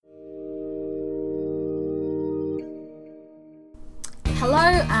Hello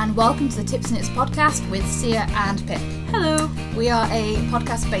and welcome to the Tips Knits podcast with Sia and Pip. Hello. We are a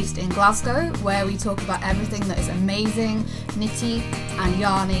podcast based in Glasgow where we talk about everything that is amazing, knitty and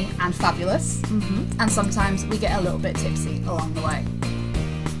yarny and fabulous. And sometimes we get a little bit tipsy along the way.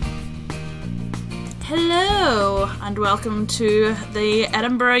 Hello and welcome to the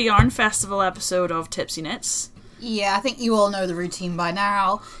Edinburgh Yarn Festival episode of Tipsy Knits. Yeah, I think you all know the routine by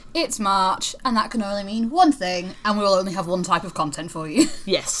now. It's March, and that can only mean one thing, and we will only have one type of content for you.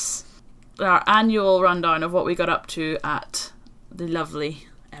 Yes. Our annual rundown of what we got up to at the lovely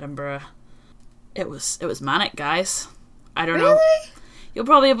Edinburgh. It was manic, guys. I don't know. You'll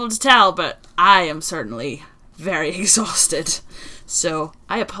probably be able to tell, but I am certainly very exhausted. So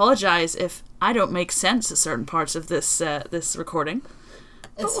I apologise if I don't make sense at certain parts of this recording.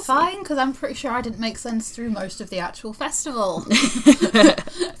 It's fine, because I'm pretty sure I didn't make sense through most of the actual festival.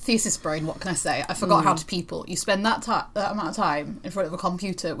 Thesis brain, what can I say? I forgot how to people. You spend that amount of time in front of a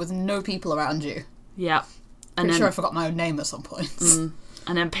computer with no people around you. Yeah. Pretty sure I forgot my own name at some point.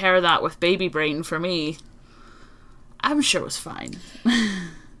 And then pair that with baby brain for me. I'm sure it was fine.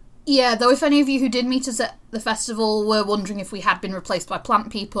 Yeah, though if any of you who did meet us at the festival were wondering if we had been replaced by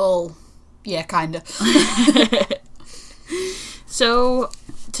plant people, yeah, kinda. So,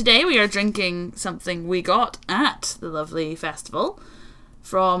 today we are drinking something we got at the lovely festival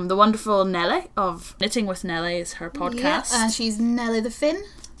from the wonderful Nelly of Knitting with Nelly is her podcast. Yeah, she's Nelly the Finn.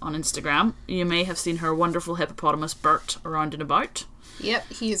 On Instagram. You may have seen her wonderful hippopotamus Bert around and about. Yep,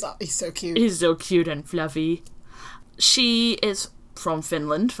 he's so cute. He's so cute and fluffy. She is from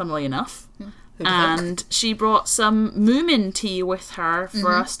Finland, funnily enough. And she brought some Moomin tea with her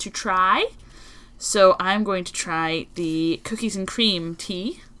for us to try. So I'm going to try the cookies and cream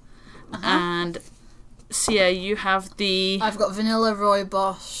tea. And Sia, you have the... I've got vanilla,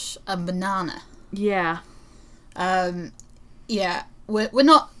 rooibos and banana. Yeah. Yeah, we're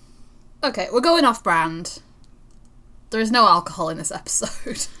not... Okay, we're going off brand. There is no alcohol in this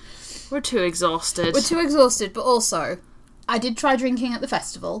episode. We're too exhausted. We're too exhausted, but also, I did try drinking at the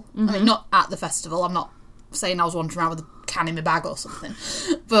festival. I mean, not at the festival. I'm not saying I was wandering around with a can in my bag or something.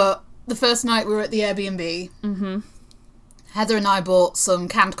 But... the first night we were at the Airbnb, Heather and I bought some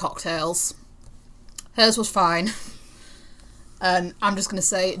canned cocktails. Hers was fine. And I'm just going to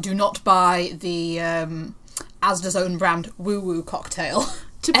say, do not buy the Asda's own brand Woo Woo cocktail.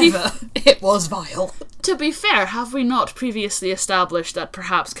 It was vile. To be fair, have we not previously established that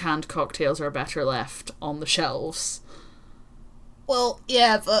perhaps canned cocktails are better left on the shelves? Well,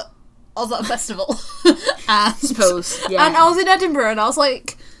 yeah, but I was at a festival. I suppose, yeah. And I was in Edinburgh and I was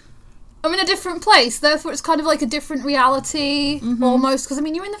like... I'm in a different place, therefore it's kind of like a different reality, almost, because, I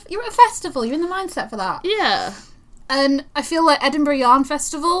mean, you're at a festival, you're in the mindset for that. Yeah. And I feel like Edinburgh Yarn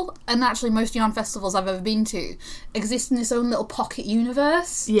Festival, and actually most yarn festivals I've ever been to, exist in this own little pocket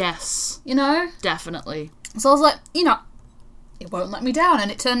universe. Yes. You know? Definitely. So I was like, you know, it won't let me down,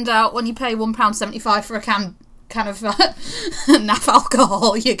 and it turned out when you pay £1.75 for a can of naff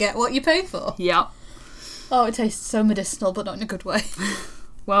alcohol, you get what you pay for. Yep. Oh, it tastes so medicinal, but not in a good way.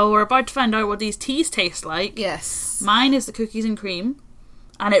 Well, we're about to find out what these teas taste like. Yes. Mine is the cookies and cream,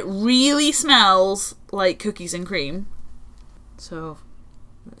 and it really smells like cookies and cream. So,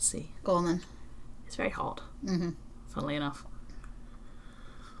 let's see. Go on then. It's very hot. Funnily enough.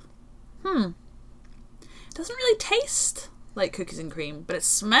 It doesn't really taste like cookies and cream, but it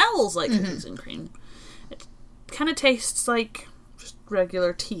smells like cookies and cream. It kind of tastes like just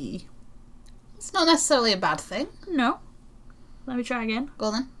regular tea. It's not necessarily a bad thing. No. Let me try again. Go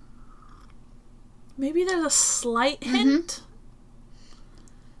on then. Maybe there's a slight hint.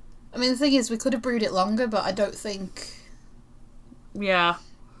 I mean, the thing is, we could have brewed it longer, but I don't think... Yeah.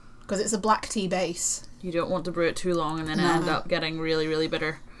 Because it's a black tea base. You don't want to brew it too long and then end up getting really, really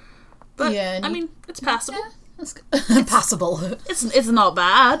bitter. But, yeah, I mean, it's passable. Yeah, that's good. Passable. It's not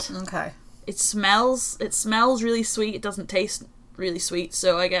bad. Okay. It smells really sweet. It doesn't taste really sweet,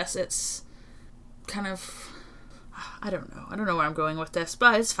 so I guess it's kind of... I don't know where I'm going with this,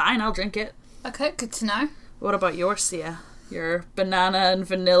 but it's fine. I'll drink it. Okay, good to know. What about your Sia? Your banana and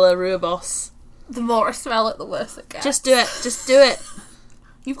vanilla rooibos. The more I smell it, the worse it gets. Just do it. Just do it.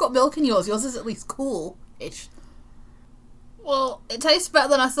 You've got milk in yours. Yours is at least cool-ish. Well, it tastes better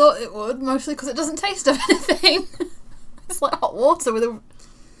than I thought it would, mostly because it doesn't taste of anything. It's like hot water with a...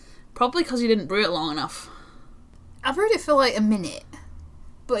 Probably because you didn't brew it long enough. I brewed it for like a minute.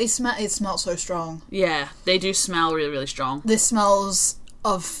 But it smells so strong. Yeah, they do smell really, really strong. This smells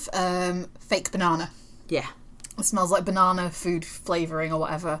of fake banana. Yeah. It smells like banana food flavouring or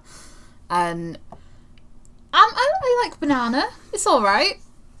whatever. And I like banana. It's alright.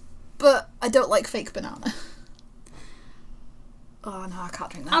 But I don't like fake banana. Oh no, I can't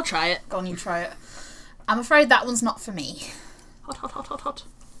drink that. I'll try it. Go on, you try it. I'm afraid that one's not for me. Hot, hot, hot, hot, hot.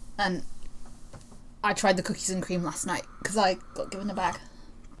 And I tried the cookies and cream last night because I got given a bag.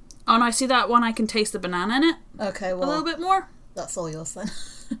 Oh, and I see that one. I can taste the banana in it. Okay, well, A little bit more. that's all yours then.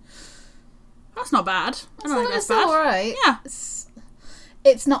 That's not bad. I don't think that's bad. All right. Yeah.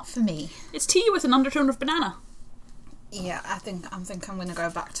 It's not for me. It's tea with an undertone of banana. Yeah, I think I'm going to go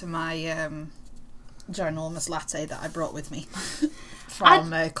back to my ginormous latte that I brought with me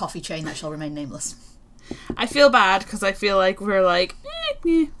from a coffee chain that shall remain nameless. I feel bad because I feel like we're like,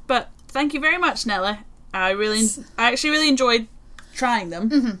 but thank you very much, Nelly. I actually really enjoyed trying them.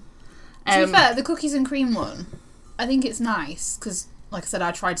 Mm-hmm. To be fair, the cookies and cream one, I think it's nice because, like I said,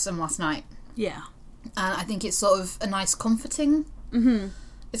 I tried some last night. Yeah. And I think it's sort of a nice comforting. Mm-hmm.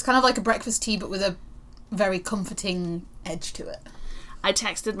 It's kind of like a breakfast tea, but with a very comforting edge to it. I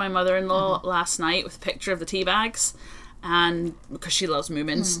texted my mother-in-law last night with a picture of the tea bags, and because she loves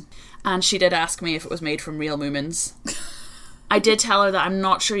Moomins, and she did ask me if it was made from real Moomins. I did tell her that I'm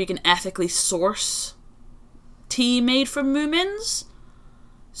not sure you can ethically source tea made from Moomins,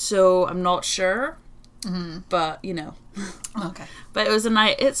 so I'm not sure. But you know, okay. But it's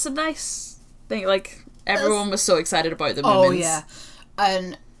a nice thing. Like everyone was so excited about the Moomins. Oh yeah,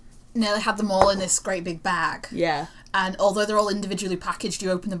 and Nelly had them all in this great big bag. Yeah. And although they're all individually packaged, you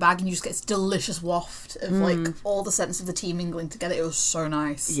open the bag and you just get this delicious waft of like all the scents of the tea mingling together. It was so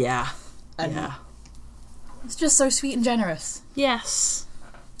nice. Yeah. And yeah. It's just so sweet and generous. Yes.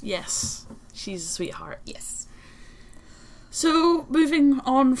 Yes. She's a sweetheart. Yes. So, moving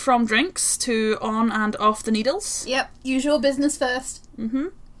on from drinks to on and off the needles. Yep. Usual business first. Mm-hmm.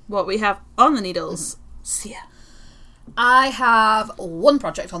 What we have on the needles. See ya. I have one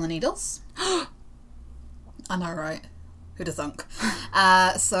project on the needles. I know, right? Who'd have thunk?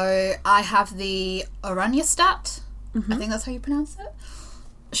 So I have the Oranjestad. I think that's how you pronounce it.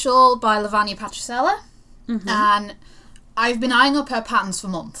 Shawl by Lavanya Patricella. And I've been eyeing up her patterns for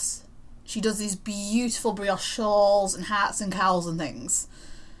months. She does these beautiful brioche shawls and hats and cowls and things.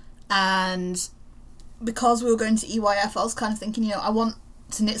 And because we were going to EYF, I was kind of thinking, you know, I want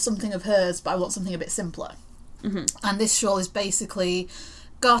to knit something of hers, but I want something a bit simpler. And this shawl is basically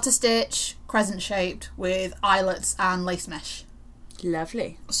garter stitch, crescent shaped, with eyelets and lace mesh.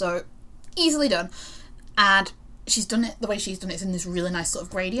 Lovely. So, easily done. And she's done it, the way she's done it is in this really nice sort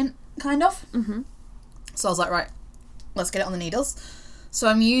of gradient, kind of. So I was like, right, let's get it on the needles. So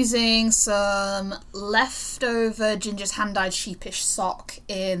I'm using some leftover Ginger's hand-dyed sheepish sock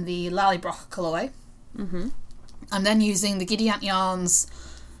in the Lallybroch colourway. I'm then using the Giddy Ant Yarns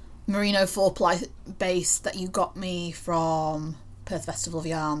Merino 4-ply base that you got me from Perth Festival of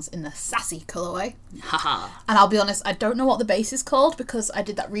Yarns in the Sassy colourway. Haha. And I'll be honest, I don't know what the base is called because I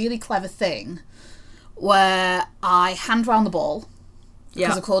did that really clever thing where I hand wound the ball.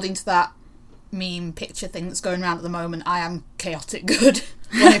 Because according to that meme picture thing that's going around at the moment, I am chaotic good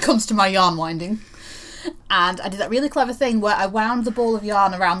when it comes to my yarn winding. And I did that really clever thing where I wound the ball of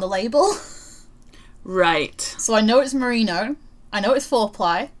yarn around the label. Right. So I know it's merino, I know it's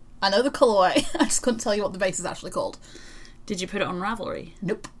 4-ply, I know the colourway, I just couldn't tell you what the base is actually called. Did you put it on Ravelry?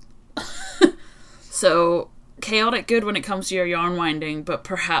 Nope. So, chaotic good when it comes to your yarn winding, but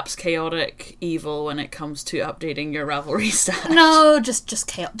perhaps chaotic evil when it comes to updating your Ravelry stash. No, just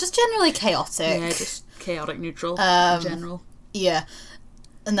generally chaotic. Yeah, just chaotic neutral in general. Yeah.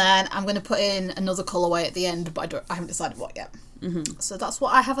 And then I'm going to put in another colourway at the end, but I haven't decided what yet. So that's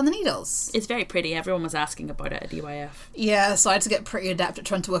what I have on the needles. It's very pretty. Everyone was asking about it at DYF. Yeah, so I had to get pretty adept at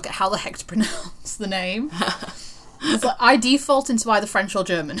trying to work out how the heck to pronounce the name. It's like, I default into either French or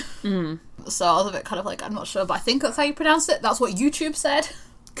German. So I was a bit kind of like, I'm not sure, but I think that's how you pronounce it. That's what YouTube said.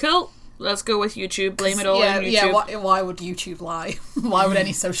 Cool. Let's go with YouTube. Blame it all on YouTube. Yeah, why would YouTube lie? Why would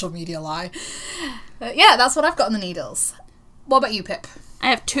any social media lie? Yeah, that's what I've got on the needles. What about you, Pip?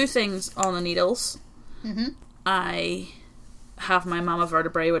 I have two things on the needles. I have my Mama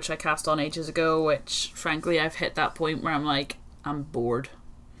Vertebrae, which I cast on ages ago, which, frankly, I've hit that point where I'm like, I'm bored.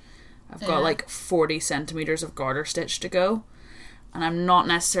 I've got like 40 centimetres of garter stitch to go, and I'm not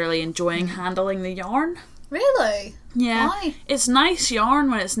necessarily enjoying handling the yarn. Really? Yeah. Why? It's nice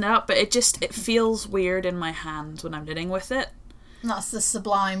yarn when it's knit, but it feels weird in my hand when I'm knitting with it. And that's the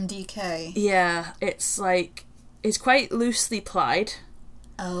Sublime DK. Yeah, it's like, it's quite loosely plied.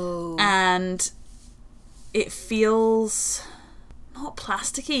 Oh. And it feels not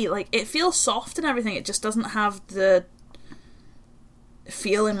plasticky, like it feels soft and everything. It just doesn't have the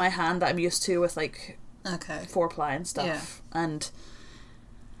feel in my hand that I'm used to with like 4-ply and stuff. Yeah. And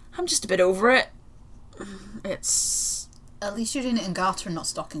I'm just a bit over it. It's At least you're doing it in garter and not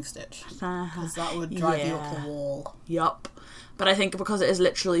stocking stitch. Because that would drive you up the wall. Yup. But I think because it is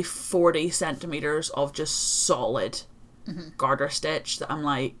literally 40 centimetres of just solid garter stitch that I'm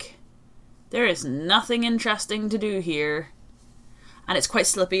like, there is nothing interesting to do here. And it's quite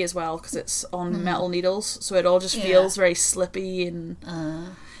slippy as well because it's on metal needles. So it all just feels very slippy and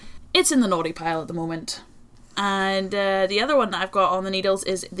it's in the naughty pile at the moment. And the other one that I've got on the needles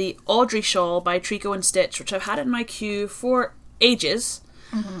is the Audrey shawl by Tricot and Stitch, which I've had in my queue for ages.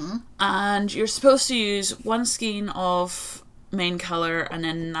 And you're supposed to use 1 skein of main colour and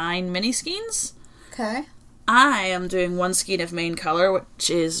then 9 mini skeins. Okay. I am doing 1 skein of main colour, which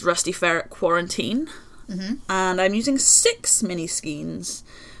is Rusty Ferret Quarantine. And I'm using 6 mini skeins,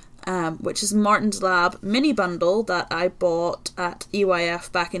 which is Martin's Lab mini bundle that I bought at EYF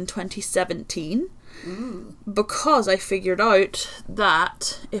back in 2017. Because I figured out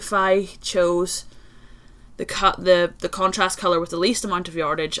that if I chose the contrast colour with the least amount of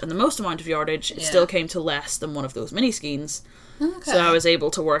yardage and the most amount of yardage, it still came to less than one of those mini skeins. So I was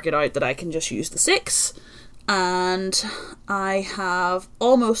able to work it out that I can just use the 6. And I have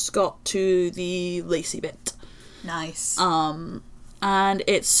almost got to the lacy bit. Nice. And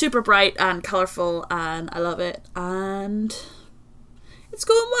it's super bright and colourful and I love it. And it's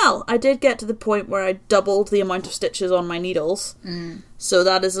going well. I did get to the point where I doubled the amount of stitches on my needles. So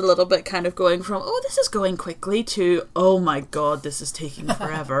that is a little bit kind of going from, oh, this is going quickly, to, oh my god, this is taking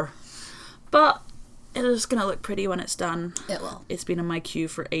forever. But it is going to look pretty when it's done. It will. It's been in my queue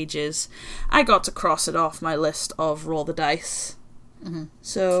for ages. I got to cross it off my list of roll the dice.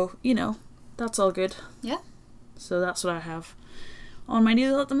 So, that's all good. Yeah. So that's what I have on my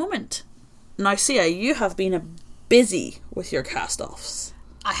needle at the moment. Now, Sia, you have been busy with your cast-offs.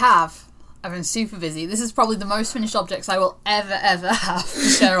 I have. I've been super busy. This is probably the most finished objects I will ever have to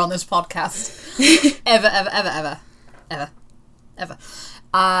share on this podcast. Ever.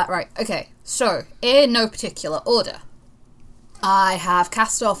 Right, okay. So, in no particular order, I have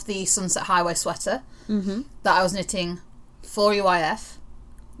cast off the Sunset Highway sweater that I was knitting for UIF.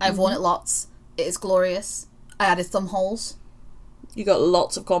 I've worn it lots. It is glorious. I added thumb holes. You got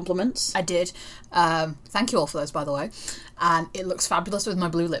lots of compliments. I did. Thank you all for those, by the way. And it looks fabulous with my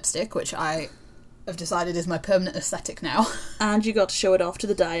blue lipstick, which I have decided is my permanent aesthetic now. And you got to show it off to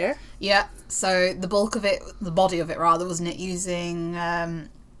the dyer. Yeah, so the bulk of it, the body of it rather, was knit using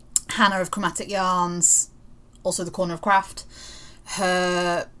Hannah of Chromatic Yarns, also the Corner of Craft,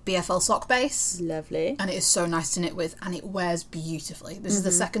 her BFL sock base. Lovely. And it is so nice to knit with, and it wears beautifully. This is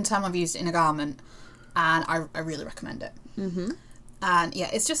the second time I've used it in a garment, and I really recommend it. And yeah,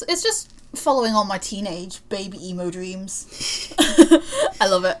 it's just following on my teenage baby emo dreams. I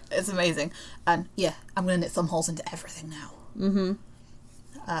love it. It's amazing. And yeah, I'm going to knit thumb holes into everything now.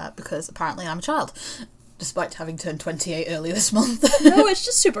 Because apparently I'm a child, despite having turned 28 earlier this month. No, it's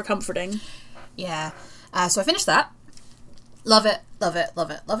just super comforting. Yeah. So I finished that. Love it.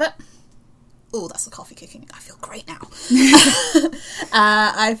 Oh, that's the coffee kicking. I feel great now.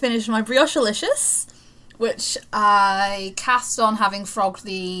 I finished my Brioche-alicious, which I cast on having frogged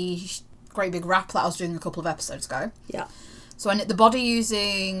the great big wrap that I was doing a couple of episodes ago. Yeah. So I knit the body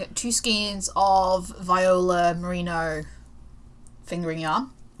using 2 skeins of Viola Merino fingering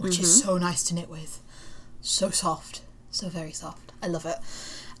yarn, which is so nice to knit with. So soft. So very soft. I love it.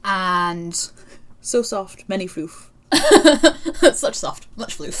 And so soft, many floof. Such soft.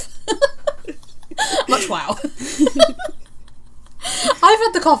 Much floof. Much wow. I've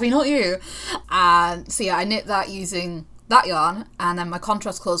had the coffee, not you. And so yeah, I knit that using that yarn, and then my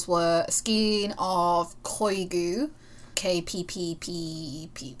contrast colours were a skein of Koigu,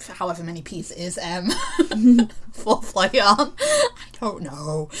 KPPP, however many P's it is, for fly yarn. I don't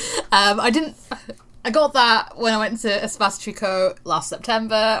know. I got that when I went to Espace Tricot last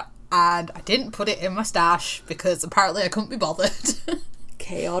September, and I didn't put it in my stash because apparently I couldn't be bothered.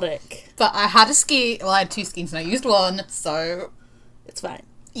 Chaotic. But I had a skein, well, I had 2 skeins and I used one, so it's fine.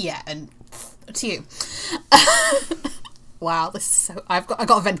 Yeah, and to you. Wow, this is so... I got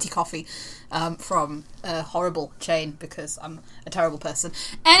a venti coffee from a horrible chain because I'm a terrible person.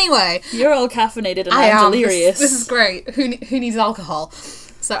 Anyway, you're all caffeinated and I'm delirious. This is great. Who needs alcohol?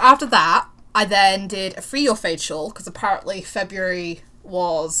 So after that, I then did a Free Your Fade shawl because apparently February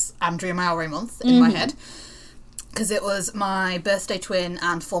was Andrea Mowry month in my head. Because it was my birthday twin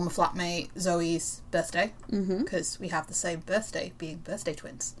and former flatmate Zoe's birthday. Because we have the same birthday, being birthday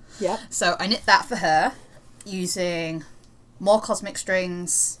twins. Yeah. So I knit that for her using more Cosmic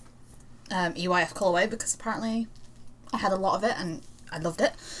Strings EYF colourway because apparently I had a lot of it and I loved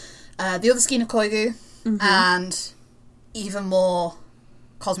it. The other skein of Koigu and even more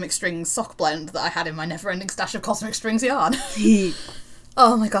Cosmic Strings sock blend that I had in my never-ending stash of Cosmic Strings yarn.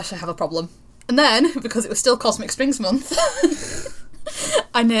 Oh my gosh, I have a problem. And then, because it was still Cosmic Strings month,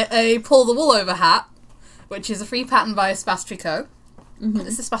 I knit a Pull the Wool Over hat, which is a free pattern by Spas Tricot.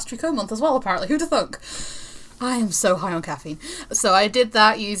 This is Spas Tricot month as well, apparently. Who'd have thunk? I am so high on caffeine. So I did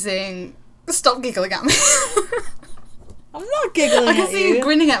that using... Stop giggling at me. I'm not giggling I can at see you. you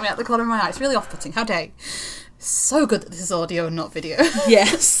grinning at me at the corner of my eye. It's really off-putting. How dare you? So good that this is audio and not video.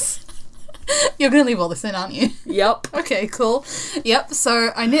 Yes. You're going to leave all this in, aren't you? Yep. Okay, cool. Yep,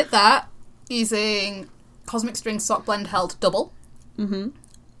 so I knit that using Cosmic Strings sock blend held double. And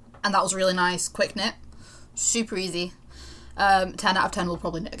that was a really nice, quick knit. Super easy. 10 out of 10 will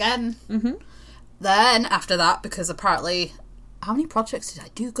probably knit again. Then, after that, because apparently... How many projects did I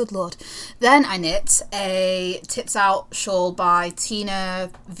do? Good lord. Then I knit a Tits Out shawl by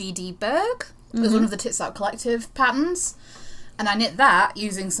Tina V.D. Berg. It was one of the Tits Out Collective patterns. And I knit that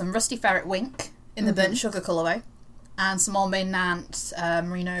using some Rusty Ferret Wink in the Burnt Sugar colourway. And some Almain Nant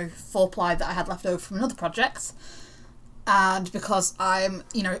merino 4-ply that I had left over from another project. And because I'm,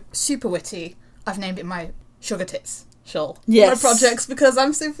 super witty, I've named it my Sugar Tits shawl. Yes. My projects, because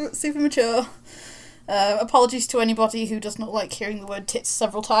I'm super mature. Apologies to anybody who does not like hearing the word tits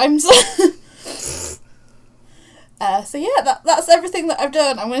several times. So yeah, that's everything that I've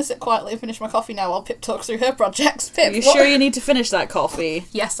done. I'm going to sit quietly and finish my coffee now while Pip talks through her projects. Pip, Are you sure you need to finish that coffee?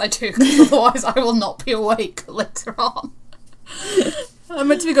 Yes, I do, because otherwise I will not be awake later on. I'm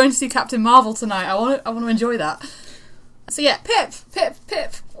meant to be going to see Captain Marvel tonight. I want to enjoy that. So yeah, Pip,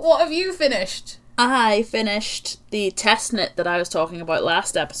 what have you finished? I finished the test knit that I was talking about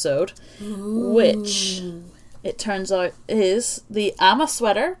last episode, which it turns out is the Amma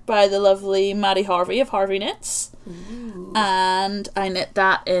sweater by the lovely Maddie Harvey of Harvey Knits. And I knit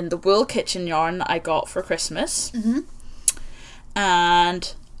that in the Wool Kitchen yarn that I got for Christmas.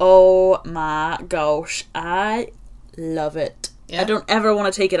 And oh my gosh, I love it. I don't ever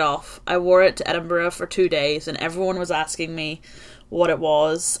want to take it off. I wore it to Edinburgh for 2 days and everyone was asking me what it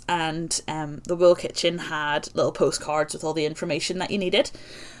was, and the Wool Kitchen had little postcards with all the information that you needed.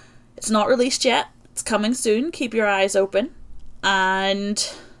 It's not released yet. It's coming soon. Keep your eyes open. And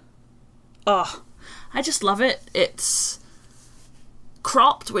I just love it. It's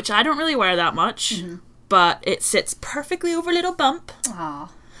cropped, which I don't really wear that much, but it sits perfectly over a little bump. Aww.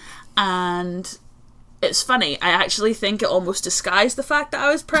 And it's funny, I actually think it almost disguised the fact that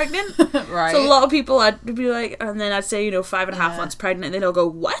I was pregnant. Right. So a lot of people, I'd be like, and then I'd say, 5.5 months pregnant, and then they'll go,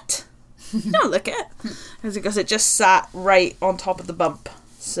 what? No, look it. Because it just sat right on top of the bump.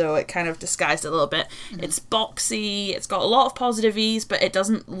 So it kind of disguised it a little bit. It's boxy, it's got a lot of positive ease, but it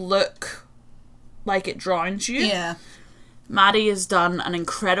doesn't look like it drowns you. Yeah. Maddie has done an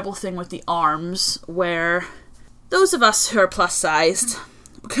incredible thing with the arms, where those of us who are plus-sized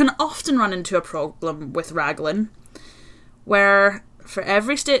can often run into a problem with raglan, where for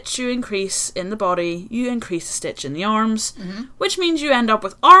every stitch you increase in the body, you increase a stitch in the arms, which means you end up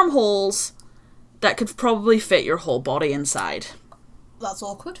with armholes that could probably fit your whole body inside. That's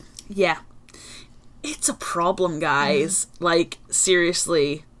awkward. Yeah. It's a problem, guys. Like,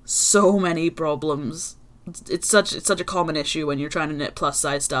 seriously, so many problems. It's such a common issue when you're trying to knit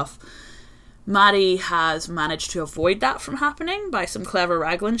plus-size stuff. Maddie has managed to avoid that from happening by some clever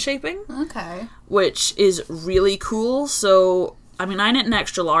raglan shaping. Okay. Which is really cool. So, I mean, I knit an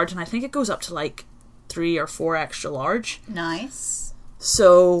extra large, and I think it goes up to, 3 or 4 extra large. Nice.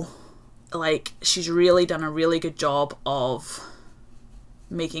 So, she's really done a really good job of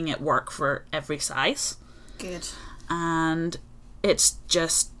making it work for every size. Good. And it's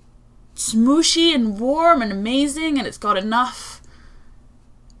just smooshy and warm and amazing, and it's got enough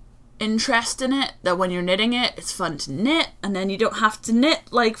interest in it that when you're knitting it, it's fun to knit, and then you don't have to knit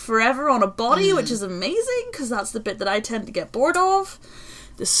forever on a body, which is amazing, because that's the bit that I tend to get bored of.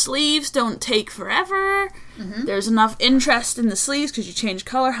 The sleeves don't take forever. There's enough interest in the sleeves because you change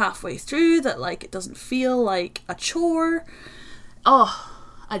colour halfway through that it doesn't feel like a chore.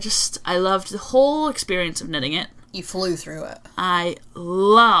 I loved the whole experience of knitting it. You flew through it. I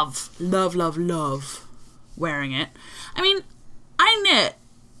love wearing it. I mean, I knit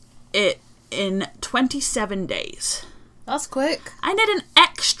it in 27 days. That's quick. I knit an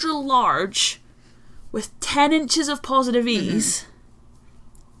extra large with 10 inches of positive ease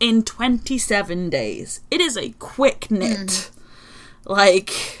in 27 days. It is a quick knit.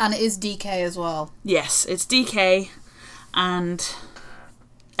 And it is DK as well. Yes, it's DK, and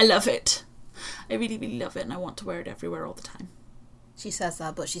I love it. I really, really love it, and I want to wear it everywhere all the time. She says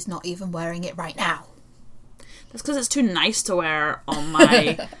that, but she's not even wearing it right now. That's because it's too nice to wear on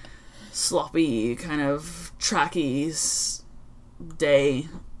my sloppy kind of trackies day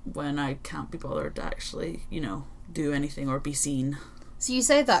when I can't be bothered to actually, do anything or be seen. So you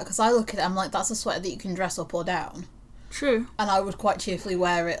say that because I look at it, I'm like, that's a sweater that you can dress up or down. True. And I would quite cheerfully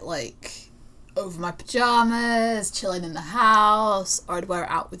wear it, like, over my pyjamas, chilling in the house, or I'd wear it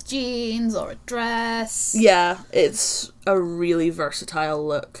out with jeans or a dress. Yeah, it's a really versatile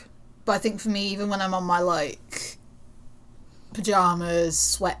look. But I think for me, even when I'm on my, like, pyjamas,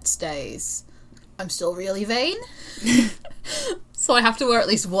 sweats days, I'm still really vain. So I have to wear at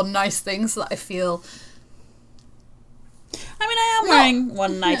least one nice thing so that I feel... I mean, I am wearing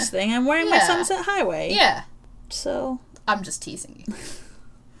one nice thing. I'm wearing my Sunset Highway. Yeah. So... I'm just teasing you.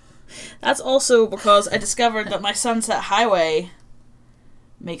 That's also because I discovered that my Sunset Highway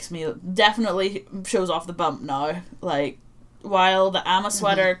definitely shows off the bump now. Like, while the Amma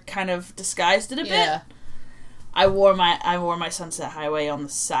sweater kind of disguised it a bit, I wore my Sunset Highway on the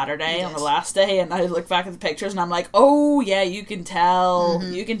Saturday, on the last day, and I look back at the pictures and I'm like, oh yeah, you can tell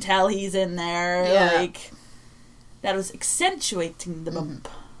he's in there. Yeah. Like, that was accentuating the bump.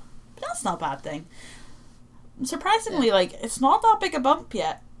 But that's not a bad thing. Surprisingly, like, it's not that big a bump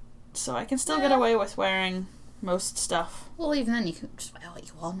yet, so I can still get away with wearing most stuff. Well, even then you can just wear what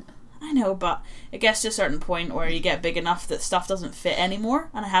you want. I know, but it gets to a certain point where you get big enough that stuff doesn't fit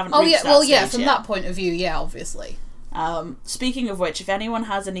anymore, and I haven't reached that stage from yet. that point of view, yeah, obviously. Speaking of which, if anyone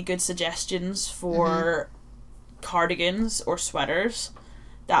has any good suggestions for cardigans or sweaters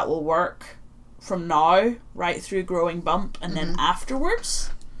that will work from now right through growing bump and then afterwards...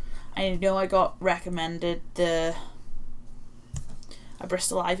 I know I got recommended a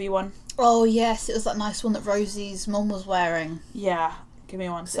Bristol Ivy one. Oh yes, it was that nice one that Rosie's mum was wearing. Yeah, give me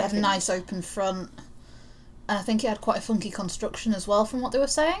one second. It had a nice open front, and I think it had quite a funky construction as well, from what they were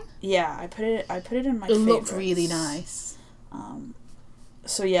saying. Yeah, I put it in my. It looked really nice.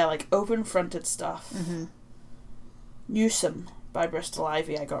 So yeah, like open fronted stuff. Newsome by Bristol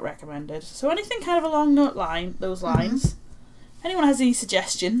Ivy I got recommended. So anything kind of along those lines. If anyone has any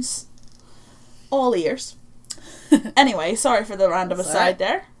suggestions, all ears. Anyway, sorry for the random aside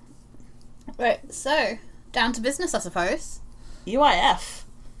there. Right, so, down to business, I suppose. UIF.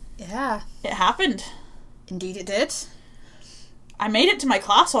 Yeah. It happened. Indeed it did. I made it to my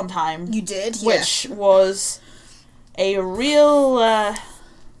class on time. You did, yeah. Which was a real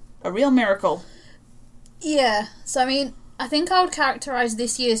miracle. Yeah, so I mean, I think I would characterise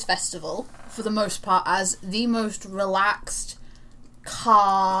this year's festival, for the most part, as the most relaxed,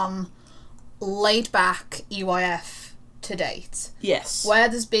 calm, laid-back UIF to date. Yes. Where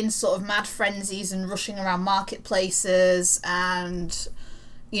there's been sort of mad frenzies and rushing around marketplaces and,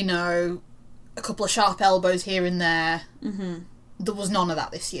 a couple of sharp elbows here and there. There was none of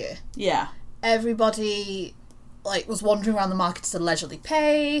that this year. Yeah. Everybody, was wandering around the markets at a leisurely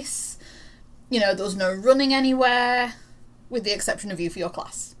pace. There was no running anywhere, with the exception of you for your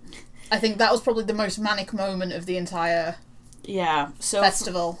class. I think that was probably the most manic moment of the entire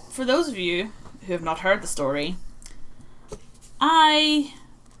festival. For those of you who have not heard the story, I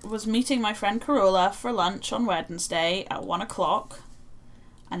was meeting my friend Carola for lunch on Wednesday at 1 o'clock,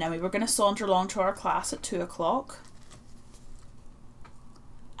 and then we were going to saunter along to our class at 2 o'clock.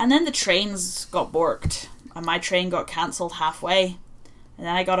 And then the trains got borked, and my train got cancelled halfway. And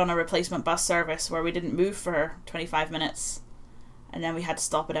then I got on a replacement bus service where we didn't move for 25 minutes. And then we had to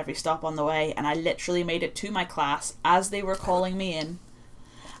stop at every stop on the way, and I literally made it to my class as they were calling me in.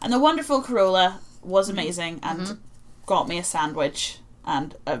 And the wonderful Carola was amazing and got me a sandwich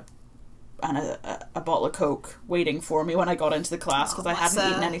and a bottle of Coke waiting for me when I got into the class because I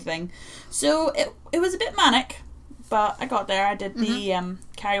hadn't eaten anything. So it was a bit manic, but I got there. I did the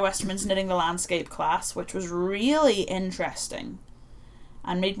Carrie Westerman's Knitting the Landscape class, which was really interesting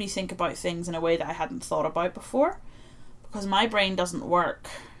and made me think about things in a way that I hadn't thought about before. Because my brain doesn't work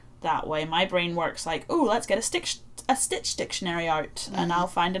that way. My brain works like, oh, let's get a stitch dictionary out and I'll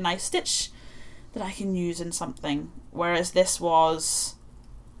find a nice stitch that I can use in something. Whereas this was,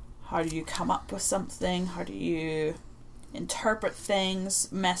 how do you come up with something? How do you interpret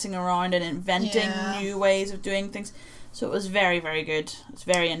things? Messing around and inventing new ways of doing things. So it was very, very good. It's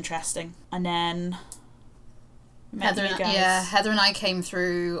very interesting. And then Heather and I came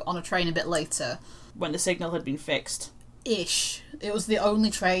through on a train a bit later. When the signal had been fixed. Ish. It was the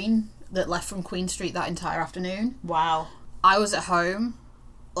only train that left from Queen Street that entire afternoon. Wow. I was at home,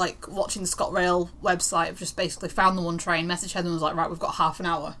 watching the ScotRail website. I've just basically found the one train, messaged Heather and was like, right, we've got half an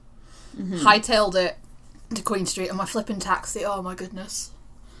hour. Hightailed it to Queen Street, and my flipping taxi, oh my goodness.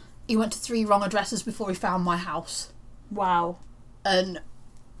 He went to 3 wrong addresses before he found my house. Wow. And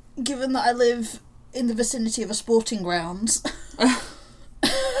given that I live in the vicinity of a sporting grounds,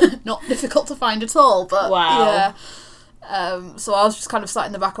 not difficult to find at all, but wow. Yeah. So I was just kind of sat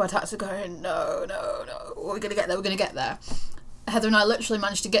in the back of my taxi going, no, we're going to get there. Heather and I literally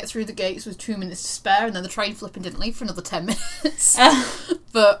managed to get through the gates with 2 minutes to spare, and then the train flipping didn't leave for another 10 minutes.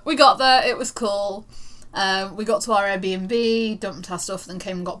 But we got there, it was cool. We got to our Airbnb, dumped our stuff, then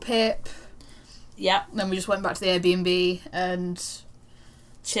came and got Pip. Yep. Then we just went back to the Airbnb and...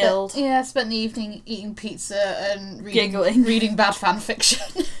 Chilled. Spent the evening eating pizza and Giggling. reading bad fan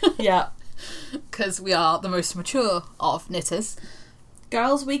fiction. Yeah. Because we are the most mature of knitters.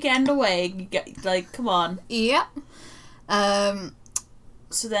 Girls' weekend away. Come on. Yep.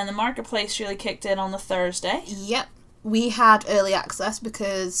 So then the marketplace really kicked in on the Thursday. Yep. We had early access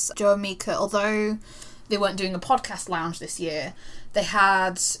because Joe and Mika, although they weren't doing a podcast lounge this year, they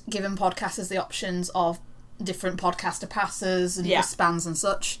had given podcasters the options of different podcaster passes and wristbands and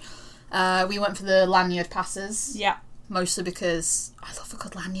such. We went for the lanyard passes. Yeah. Mostly because I love a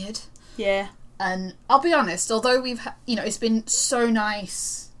good lanyard. Yeah. And I'll be honest, although it's been so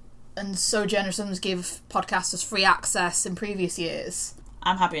nice and so generous of them to give podcasters free access in previous years.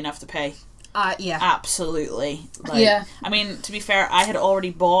 I'm happy enough to pay. Yeah. Absolutely. Yeah. I mean, to be fair, I had already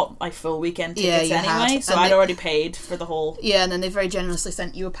bought my full weekend tickets anyway, so I'd already paid for the whole... Yeah, and then they very generously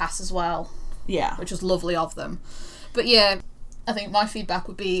sent you a pass as well. Yeah. Which was lovely of them. But yeah, I think my feedback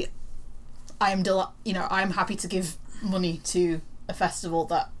would be I'm happy to give money to a festival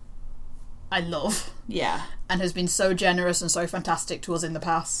that I love. Yeah. And has been so generous and so fantastic to us in the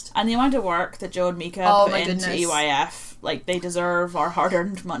past. And the amount of work that Joe and Mika put into EYF, they deserve our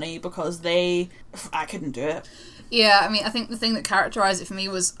hard-earned money because I couldn't do it. Yeah, I mean, I think the thing that characterised it for me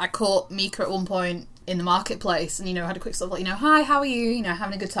was I caught Mika at one point in the marketplace and, had a quick sort of hi, how are you?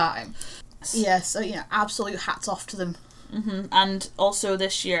 Having a good time. Yeah, so, absolute hats off to them. Mm-hmm. And also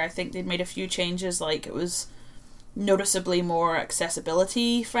this year, I think they'd made a few changes, it was noticeably more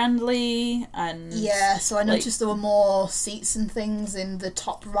accessibility friendly and... Yeah, so I noticed there were more seats and things in the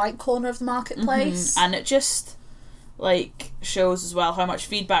top right corner of the marketplace. Mm-hmm. And it just, shows as well how much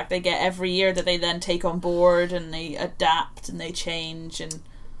feedback they get every year that they then take on board and they adapt and they change and...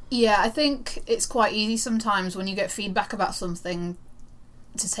 Yeah, I think it's quite easy sometimes when you get feedback about something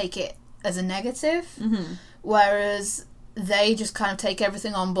to take it as a negative, whereas they just kind of take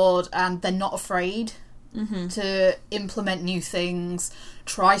everything on board and they're not afraid to implement new things,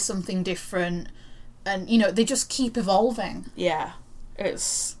 try something different, and they just keep evolving. Yeah, it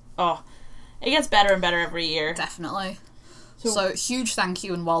gets better and better every year. Definitely. So huge thank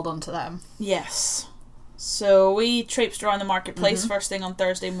you and well done to them. Yes. So we traipsed around the marketplace first thing on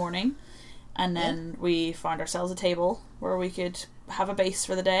Thursday morning, and then we found ourselves a table where we could have a base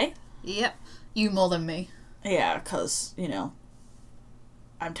for the day. Yep. You more than me. Yeah, because,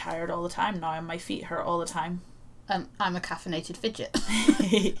 I'm tired all the time now and my feet hurt all the time. And I'm a caffeinated fidget.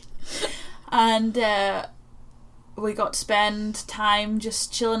 And we got to spend time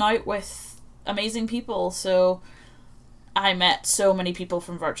just chilling out with amazing people. So I met so many people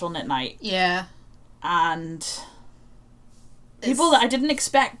from Virtual Knit Night. Yeah. And... people that I didn't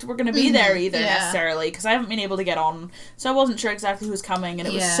expect were going to be there either necessarily, because I haven't been able to get on, so I wasn't sure exactly who was coming, and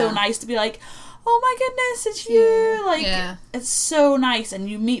it was so nice to be oh my goodness, it's you! It's so nice, and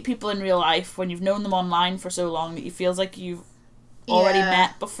you meet people in real life when you've known them online for so long that you feels like you've already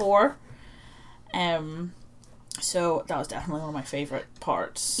met before. So that was definitely one of my favourite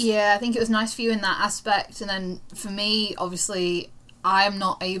parts. Yeah, I think it was nice for you in that aspect, and then for me, obviously, I am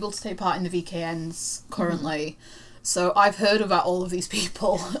not able to take part in the VKNs currently. So I've heard about all of these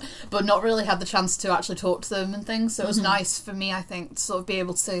people, but not really had the chance to actually talk to them and things. So it was nice for me, I think, to sort of be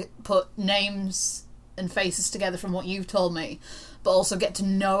able to put names and faces together from what you've told me, but also get to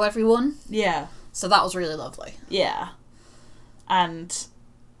know everyone. Yeah. So that was really lovely. Yeah. And,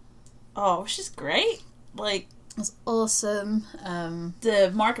 it was just great. It was awesome.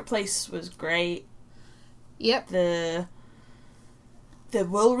 The marketplace was great. Yep. The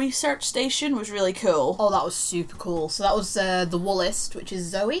wool research station was really cool. Oh, that was super cool. So that was the Woolist, which is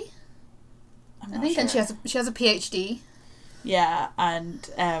Zoe. I think, sure. And she has a PhD. Yeah, and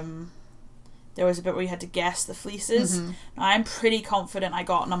there was a bit where you had to guess the fleeces. Now, I'm pretty confident I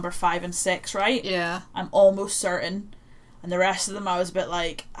got number 5 and 6 right. Yeah. I'm almost certain. And the rest of them I was a bit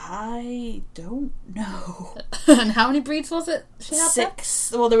I don't know. And how many breeds was it she had 6.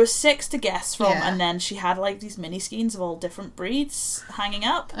 There? Well, there was 6 to guess from, and then she had these mini skeins of all different breeds hanging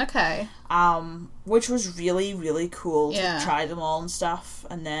up. Okay. Which was really, really cool to try them all and stuff.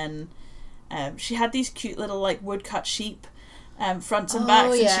 And then she had these cute little woodcut sheep fronts and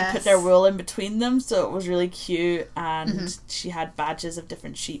backs, and she put their wool in between them, so it was really cute. And she had badges of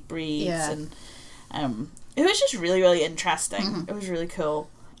different sheep breeds, and it was just really, really interesting. It was really cool.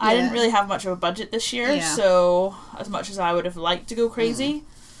 I didn't really have much of a budget this year, so as much as I would have liked to go crazy,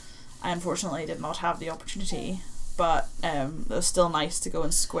 I unfortunately did not have the opportunity. But it was still nice to go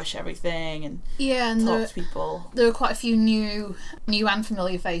and squish everything and talk to people. There were quite a few new and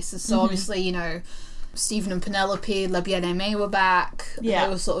familiar faces. So obviously, you know, Stephen and Penelope, La Bien-Aimée were back. Yeah.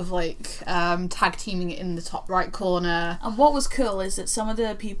 They were sort of like tag teaming it in the top right corner. And what was cool is that some of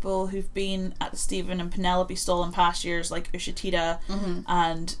the people who've been at the Stephen and Penelope stall in past years, like Ushitida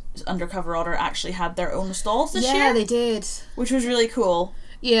and Undercover Otter, actually had their own stalls this year. Yeah, they did. Which was really cool.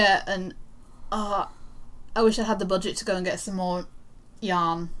 Yeah, and I wish I had the budget to go and get some more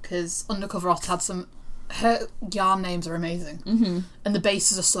yarn, because Undercover Otter had some... Her yarn names are amazing. And the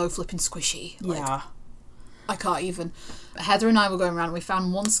bases are so flipping squishy. Yeah. I can't even. Heather and I were going around and we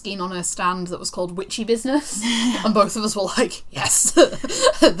found one skein on her stand that was called Witchy Business. And both of us were like, yes,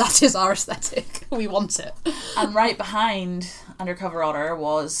 that is our aesthetic. We want it. And right behind Undercover Otter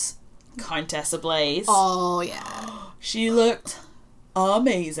was Countess Ablaze. Oh, yeah. She looked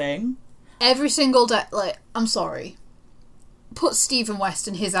amazing. Every single day, like, I'm sorry. Put Stephen West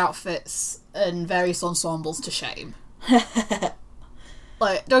and his outfits and various ensembles to shame.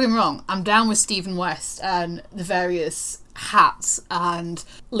 Like, don't get me wrong, I'm down with Stephen West and the various hats and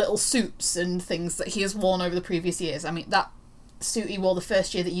little suits and things that he has worn over the previous years. I mean, that suit he wore the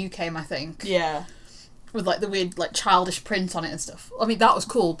first year that you came, I think. Yeah. With, like, the weird, like, childish print on it and stuff. I mean, that was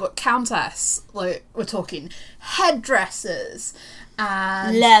cool, but Countess, like, we're talking headdresses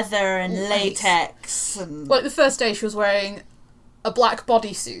and... leather and latex. And... Like, the first day she was wearing a black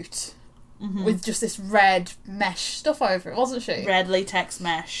bodysuit with just this red mesh stuff over it, wasn't she? Red latex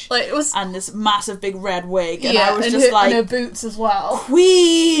mesh. Like, it was... And this massive big red wig. And I was just and her boots as well.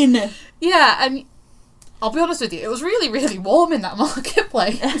 Queen! Yeah, and I'll be honest with you, it was really, really warm in that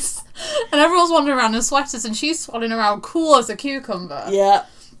marketplace. And everyone's wandering around in sweaters and she's swanning around cool as a cucumber. Yeah.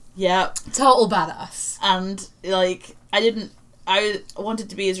 Yeah. Total badass. And, like, I wanted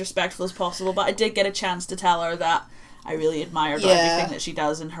to be as respectful as possible, but I did get a chance to tell her that I really admired everything that she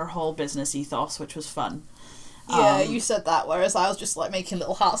does and her whole business ethos, which was fun. Yeah, you said that, whereas I was just, like, making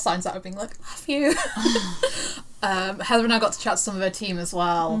little heart signs out of being like, love you. Heather and I got to chat to some of her team as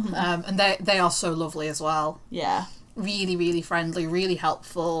well, and they are so lovely as well. Yeah. Really, really friendly, really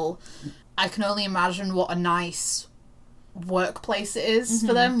helpful. I can only imagine what a nice workplace it is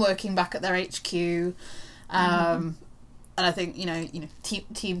for them, working back at their HQ. And I think, you know,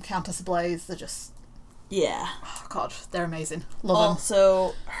 Team Countess Ablaze, they're just... Yeah. Oh, God, they're amazing. Love them.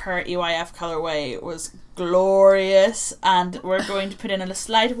 Also, her EYF colourway was glorious, and we're going to put in a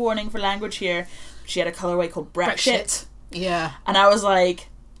slight warning for language here. She had a colourway called Brexit. Yeah. And I was like,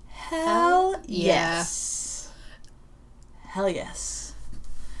 hell yes. Hell yes.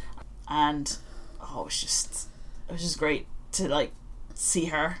 And, it was just great to, like, see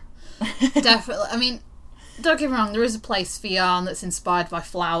her. Definitely. I mean, don't get me wrong, there is a place for yarn that's inspired by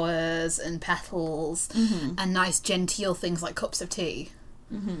flowers and petals and nice genteel things like cups of tea.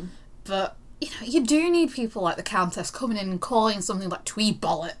 But, you know, you do need people like the Countess coming in and calling something like twee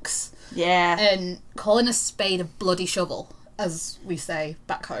bollocks. Yeah. And calling a spade a bloody shovel, as we say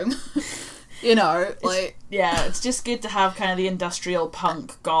back home. You know, like... It's just good to have kind of the industrial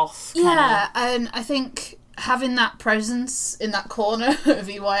punk goth kind of... and I think... having that presence in that corner of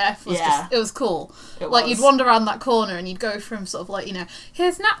EYF was just, it was cool. You'd wander around that corner and you'd go from sort of like, you know,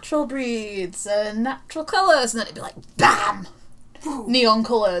 here's natural breeds and natural colours, and then it'd be like, bam! Neon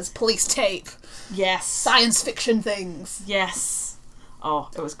colours, police tape. Yes. Science fiction things. Yes.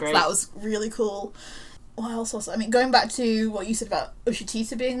 Oh, it was great. So that was really cool. What else was... I mean, going back to what you said about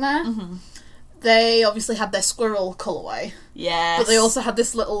Ushitita being there, they obviously had their squirrel colourway. Yes. But they also had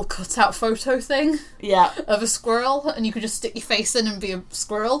this little cut-out photo thing. Yeah. Of a squirrel, and you could just stick your face in and be a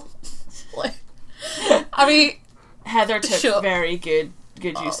squirrel. Like, I mean... Heather took very good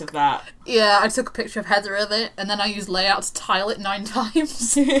use of that. Yeah, I took a picture of Heather of it, and then I used layout to tile it 9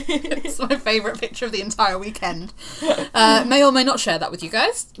 times. It's my favourite picture of the entire weekend. May or may not share that with you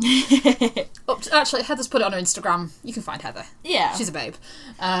guys. Actually, Heather's put it on her Instagram. You can find Heather. Yeah. She's a babe.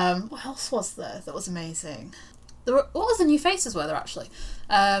 What else was there that was amazing? What was the new faces were there, actually?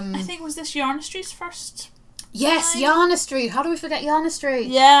 I think, was this Yarnistry's first? Yes, Yarnistry. How do we forget Yarnistry?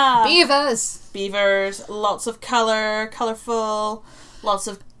 Yeah. Beavers, lots of colour, colourful, lots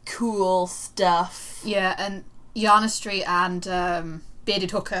of cool stuff. Yeah, and Yarnistry and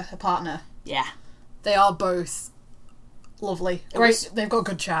Bearded Hooker, her partner. Yeah. They are both lovely. They've got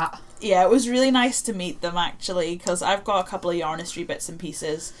good chat. Yeah, it was really nice to meet them, actually, because I've got a couple of Yarnistry bits and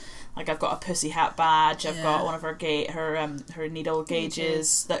pieces. Like, I've got a Pussy Hat badge, I've got one of her her needle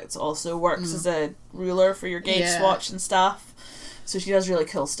gauges that also works as a ruler for your gauge swatch and stuff. So she does really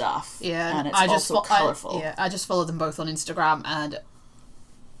cool stuff. Yeah, and it's also colourful. I just follow them both on Instagram and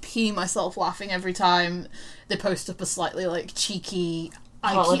pee myself laughing every time they post up a slightly like cheeky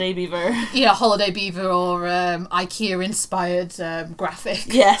Holiday Beaver. Yeah, Holiday Beaver or IKEA inspired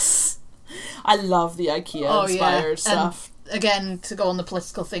graphic. Yes, I love the IKEA inspired stuff. And again, to go on the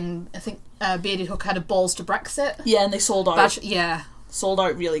political thing, I think Bearded Hook had a balls to Brexit. Yeah, and they sold out. Sold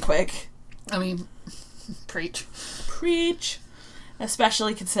out really quick. I mean, preach.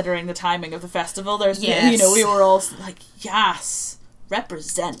 Especially considering the timing of the festival. There's, we were all like, yes,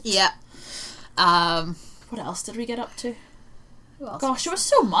 represent. Yeah. What else did we get up to? Gosh, there was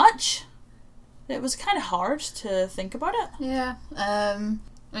so much. It was kind of hard to think about it. Yeah. I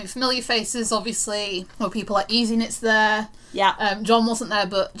mean, familiar faces, obviously. Well, people like Easy Knits there. Yeah. John wasn't there,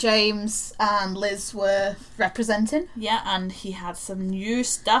 but James and Liz were representing. Yeah, and he had some new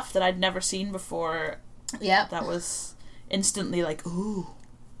stuff that I'd never seen before. Yeah. That was instantly like, ooh.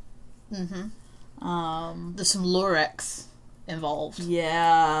 Mm-hmm. There's some Lurex involved.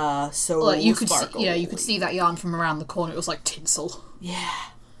 Yeah, so you could sparkly. you could see that yarn from around the corner. It was like tinsel. Yeah.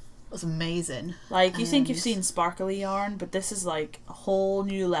 It was amazing. Like, you think you've seen sparkly yarn, but this is like a whole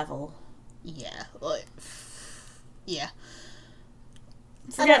new level. Yeah,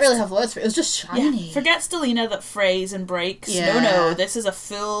 I don't really have words for it. It was just shiny. Yeah. Forget Stellina that frays and breaks. Yeah. No, this is a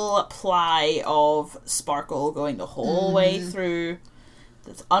full ply of sparkle going the whole way through.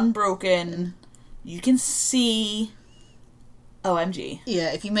 That's unbroken. You can see... OMG.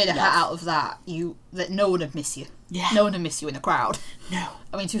 Yeah, if you made a hat out of that, no one would miss you. Yeah. No one would miss you in a crowd. No.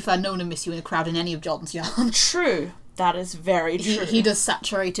 I mean, to be fair, no one would miss you in a crowd in any of John's yarn. True. That is very true. He does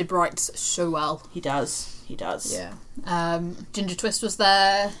saturated brights so well. He does. Yeah. Ginger Twist was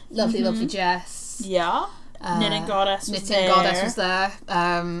there. Lovely Jess. Yeah. Knitting Goddess was there.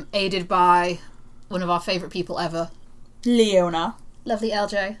 Aided by one of our favourite people ever. Leona. Lovely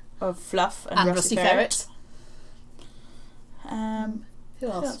LJ. Of Fluff and Rusty Ferret. Who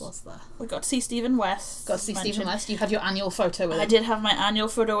else was there? We got to see Stephen West. You had your annual photo with him. I did have my annual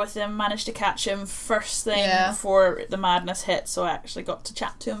photo with him. Managed to catch him first thing before the madness hit, so I actually got to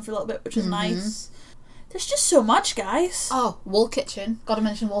chat to him for a little bit, which was nice. There's just so much, guys. Oh, Wool Kitchen. Gotta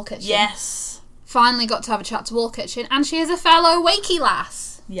mention Wool Kitchen. Yes. Finally got to have a chat to Wool Kitchen, and she is a fellow Wakey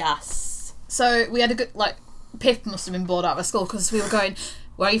lass. Yes. So we had a good, Pip must have been bored out of school because we were going,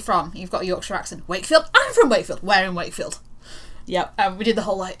 where are you from? You've got a Yorkshire accent. Wakefield? I'm from Wakefield. Where in Wakefield? Yep. We did the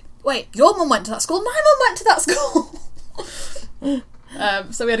whole wait, your mum went to that school? My mum went to that school.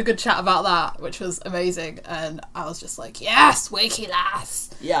 So we had a good chat about that, which was amazing, and I was just like, yes, Wakey lass.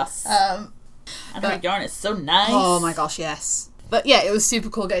 Yes. And her yarn is so nice. Oh my gosh, yes. But yeah, it was super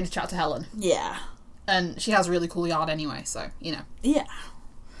cool getting to chat to Helen. Yeah. And she has really cool yarn anyway, so, Yeah.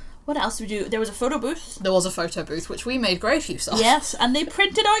 What else did we do? There was a photo booth. There was a photo booth, which we made great use of. Yes, and they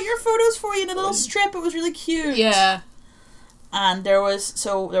printed out your photos for you in a little strip. It was really cute. Yeah. And there was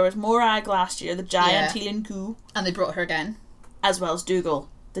Morag last year, the giant Teelan Coo. And they brought her again. As well as Dougal,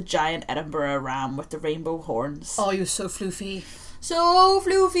 the giant Edinburgh ram with the rainbow horns. Oh, you were so floofy. So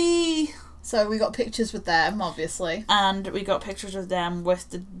floofy! So we got pictures with them, obviously. And we got pictures of them with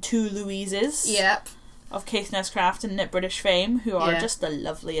the two Louises. Yep. Of Caithness Craft and Knit British fame, who are just the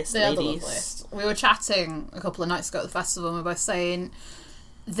loveliest ladies. The loveliest. We were chatting a couple of nights ago at the festival, and we were both saying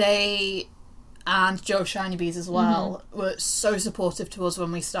they... and Joe Shiny Bees as well were so supportive to us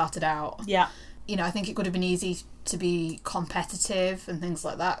when we started out. Yeah. I think it could have been easy to be competitive and things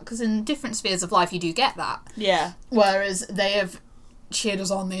like that, because in different spheres of life you do get that. Yeah. Whereas they have cheered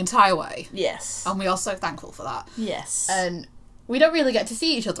us on the entire way. Yes. And we are so thankful for that. Yes. And we don't really get to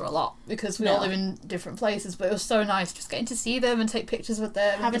see each other a lot because we all live in different places, but it was so nice just getting to see them and take pictures with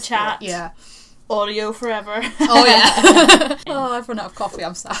them. Have a chat. Yeah. Audio forever. Oh, yeah. Oh, I've run out of coffee.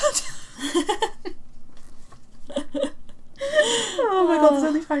 I'm sad. Oh my god, there's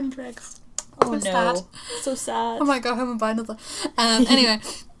only tiny dregs. Oh, so no. Sad. So sad. I might go home and buy another. Anyway,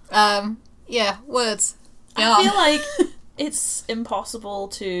 yeah, words. I feel like it's impossible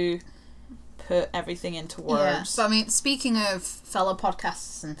to put everything into words. Yeah. But I mean, speaking of fellow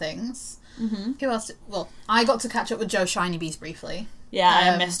podcasts and things, who else? I got to catch up with Joe Shiny Bees briefly. Yeah,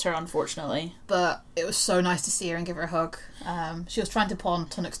 I missed her, unfortunately. But it was so nice to see her and give her a hug. She was trying to pawn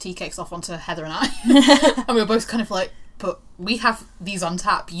Tunnock's tea cakes off onto Heather and I. And we were both kind of like, but we have these on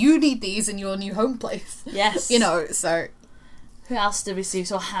tap. You need these in your new home place. Yes. So... Who else did we see?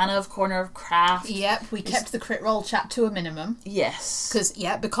 So Hannah of Corner of Craft. Yep, we kept the crit roll chat to a minimum. Yes.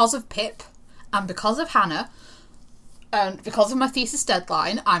 Because of Pip, and because of Hannah, and because of my thesis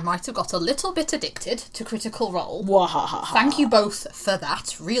deadline, I might have got a little bit addicted to Critical Role. Thank you both for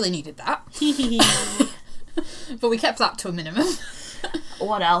that. Really needed that. But we kept that to a minimum.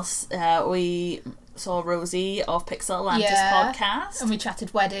 What else? We saw Rosie of Pixel Atlantis podcast. And we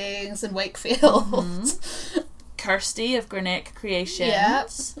chatted weddings and Wakefield. Kirsty of Granick Creations. Yeah.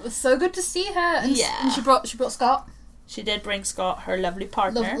 It was so good to see her. And and she brought Scott. She did bring Scott, her lovely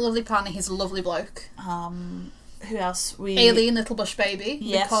partner. Lovely partner. He's a lovely bloke. Who else? Aileen, Little Bush Baby.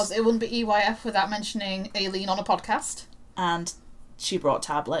 Yes. Because it wouldn't be EYF without mentioning Aileen on a podcast. And she brought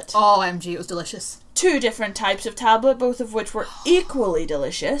Tablet. Oh, MG, it was delicious. 2 different types of tablet, both of which were equally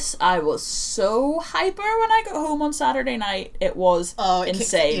delicious. I was so hyper when I got home on Saturday night. It was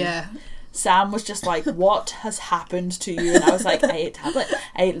insane. Sam was just like, what has happened to you? And I was like, I ate tablet.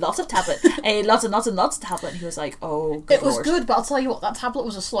 I ate lots of tablet. I ate lots and lots and lots of tablet. And he was like, oh, good It was good, but I'll tell you what, that tablet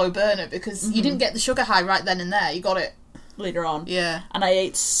was a slow burner because you didn't get the sugar high right then and there. You got it later on. Yeah. And I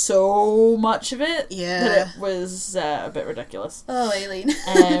ate so much of it that it was a bit ridiculous. Oh, Aileen.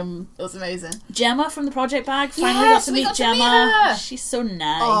 It was amazing. Gemma from the Project Bag. Finally got to meet Gemma. She's so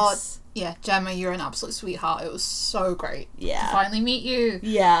nice. Oh, yeah, Gemma, you're an absolute sweetheart. It was so great to finally meet you.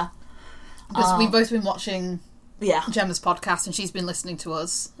 Yeah. Because we've both been watching Gemma's podcast and she's been listening to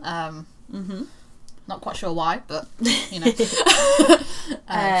us. Not quite sure why, but, you know.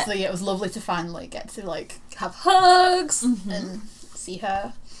 So, yeah, it was lovely to finally get to, like, have hugs and see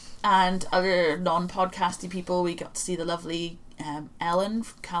her. And other non-podcasty people, we got to see the lovely Ellen,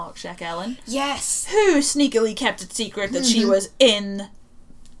 Kalokshek Ellen. Yes! Who sneakily kept it secret that she was in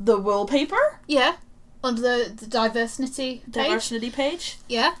the wallpaper. Yeah. Under the diversity page.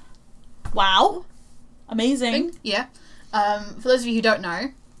 Yeah. Wow. Amazing. Yeah. For those of you who don't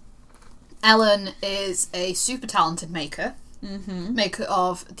know, Ellen is a super talented maker. Maker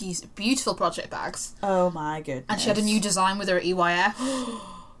of these beautiful project bags. Oh my goodness. And she had a new design with her at EYF.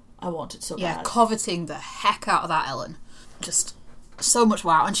 I want it so bad. Yeah, coveting the heck out of that, Ellen. Just so much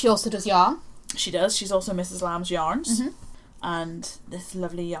wow. And she also does yarn. She does. She's also Mrs. Lamb's Yarns. And this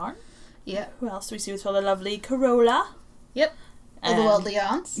lovely yarn. Yeah. Who else do we see with all the lovely Corolla? Yep. Otherworldly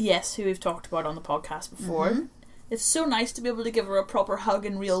Yarns. Yes, who we've talked about on the podcast before. It's so nice to be able to give her a proper hug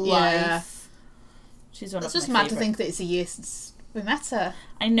in real life. She's one of my It's just mad favourite. to think that it's a year since we met her.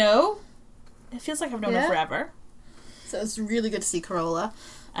 I know. It feels like I've known her forever. So it's really good to see Corolla.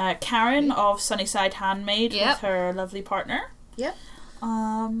 Karen of Sunnyside Handmade with her lovely partner. Yep.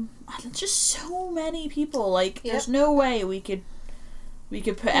 Just so many people. Like, there's no way we could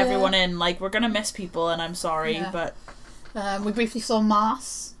put everyone in. Like, we're gonna miss people, and I'm sorry, but we briefly saw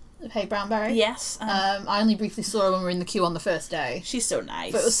Mars of Hey Brownberry. Yes. I only briefly saw her when we were in the queue on the first day. She's so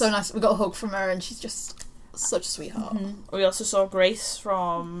nice. But it was so nice. We got a hug from her, and she's just such a sweetheart. We also saw Grace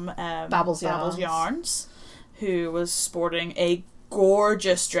from Babbles Yarns, who was sporting a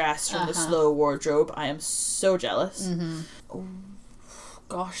gorgeous dress from the Slow wardrobe. I am so jealous. Oh,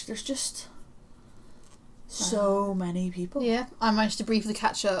 gosh, there's just so many people. Yeah, I managed to briefly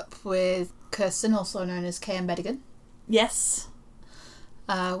catch up with Kirsten, also known as KM Bedigan. Yes.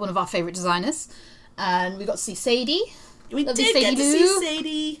 One of our favourite designers. And we got to see Sadie. We Lovely did Sadie get to Lou. see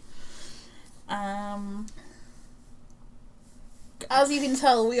Sadie. As you can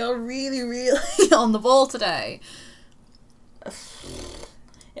tell, we are really, really on the ball today.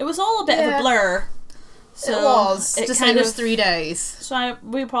 It was all a bit of a blur. So it was. It Just kind those of 3 days. So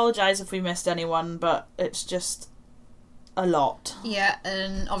we apologise if we missed anyone, but it's just a lot. Yeah,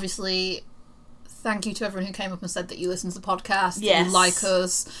 and obviously, thank you to everyone who came up and said that you listen to the podcast, that Yes. you like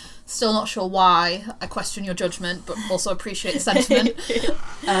us. Still not sure why. I question your judgment, but also appreciate the sentiment.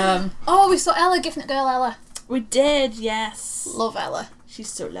 We saw Ella, Gift Girl Ella. We did, yes. Love Ella. She's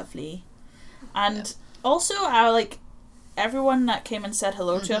so lovely. And also, everyone that came and said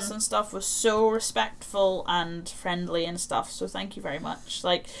hello to us and stuff was so respectful and friendly and stuff, so thank you very much.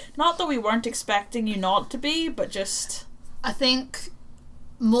 Like, not that we weren't expecting you not to be, but just... I think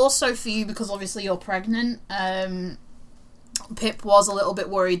more so for you because obviously you're pregnant. Pip was a little bit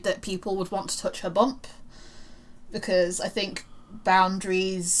worried that people would want to touch her bump because I think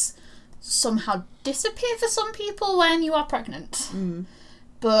boundaries somehow disappear for some people when you are pregnant.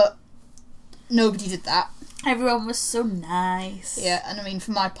 But nobody did that. Everyone was so nice. Yeah, and I mean, for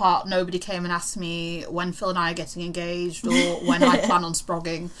my part, nobody came and asked me when Phil and I are getting engaged or when I plan on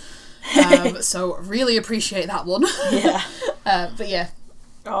sprogging. So really appreciate that one. Yeah. But yeah.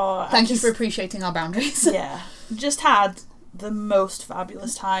 Thank you for appreciating our boundaries. Yeah. Just had the most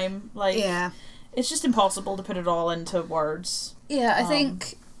fabulous time. Like, it's just impossible to put it all into words. Yeah, I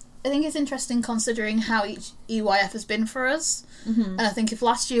think it's interesting considering how each EYF has been for us. And I think if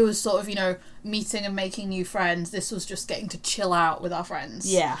last year was sort of, meeting and making new friends, this was just getting to chill out with our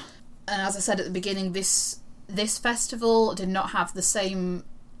friends. Yeah. And as I said at the beginning, this festival did not have the same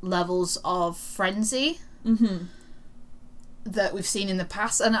levels of frenzy. that we've seen in the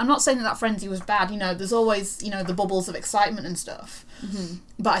past. And I'm not saying that frenzy was bad, you know, there's always, you know, the bubbles of excitement and stuff. Mm-hmm.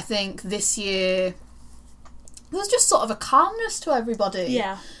 But I think this year there was just sort of a calmness to everybody.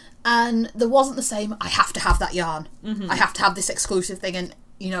 Yeah. And there wasn't the same, I have to have that yarn. Mm-hmm. I have to have this exclusive thing, and,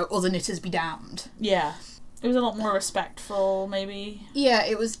 you know, other knitters be damned. Yeah. It was a lot more respectful, maybe. Yeah,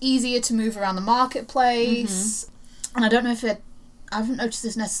 it was easier to move around the marketplace. Mm-hmm. And I don't know if I haven't noticed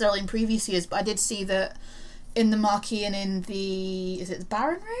this necessarily in previous years, but I did see that in the marquee and in the, is it the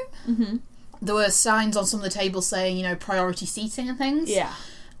Baron Room? Mm-hmm. There were signs on some of the tables saying, you know, priority seating and things. Yeah.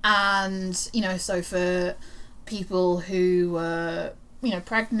 And, you know, so for people who were, you know,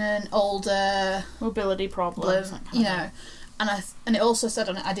 pregnant, older, mobility problems, you know, and it also said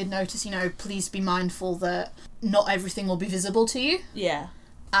on it, I did notice, you know, please be mindful that not everything will be visible to you. Yeah.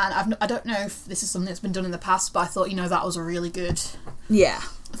 And I don't know if this is something that's been done in the past, but I thought, you know, that was a really good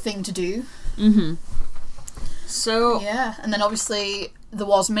thing to do. Mm-hmm. So yeah, and then obviously there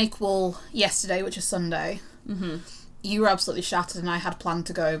was Make Wool yesterday, which is Sunday. Mm-hmm. You were absolutely shattered, and I had planned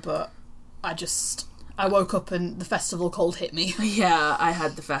to go, but I woke up and the festival cold hit me. Yeah, I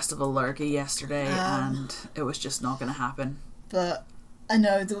had the festival lurgy yesterday, and it was just not going to happen. But I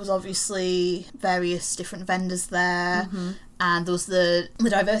know there was obviously various different vendors there, and there was the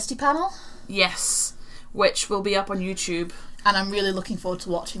diversity panel. Yes, which will be up on YouTube. And I'm really looking forward to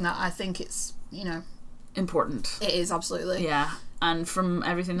watching that. I think it's, you know, important. It is, absolutely. Yeah, and from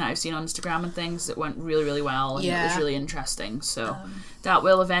everything that I've seen on Instagram and things, it went really, really well, and it was really interesting. So that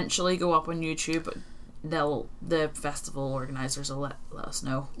will eventually go up on YouTube. The festival organisers will let us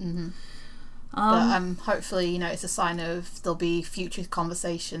know. Mm-hmm. But hopefully, you know, it's a sign of there'll be future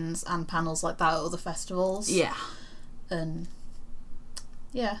conversations and panels like that at other festivals. Yeah. And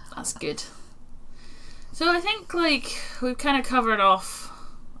yeah. That's good. So I think, like, we've kind of covered off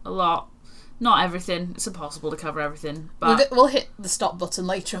a lot. Not everything. It's impossible to cover everything. But we'll hit the stop button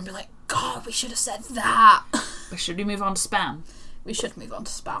later and be like, God, we should have said that. But should we move on to spam? We should move on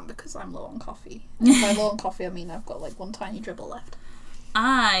to spam because I'm low on coffee. And by low on coffee, I mean I've got like one tiny dribble left.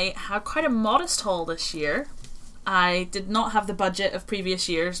 I had quite a modest haul this year. I did not have the budget of previous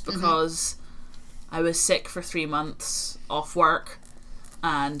years because I was sick for 3 months off work,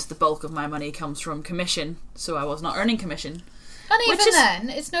 and the bulk of my money comes from commission, so I was not earning commission. And even then,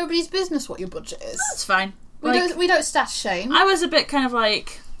 it's nobody's business what your budget is. That's fine. We don't stash shame. I was a bit kind of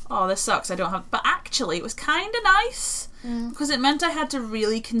like, oh, this sucks, I don't have... But actually, it was kind of nice, because it meant I had to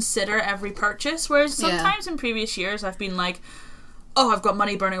really consider every purchase, whereas sometimes in previous years I've been like, oh, I've got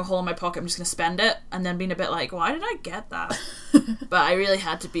money burning a hole in my pocket, I'm just going to spend it, and then being a bit like, why did I get that? But I really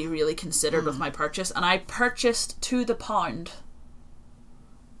had to be really considered with my purchase, and I purchased to the pound.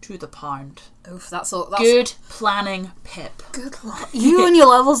 To the pound. Oof, that's all. Good planning, Pip. Good luck. You and your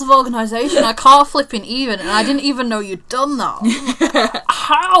levels of organisation. I can't flipping even, and I didn't even know you'd done that.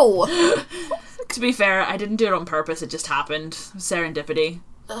 How? To be fair, I didn't do it on purpose, it just happened. Serendipity.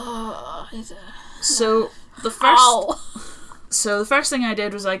 So the first thing I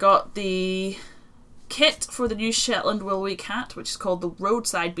did was I got the kit for the new Shetland Wool Week hat, which is called the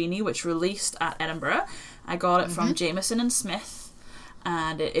Roadside Beanie, which released at Edinburgh. I got it from Jameson and Smith,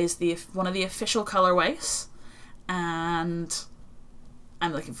 and it is one of the official colourways, and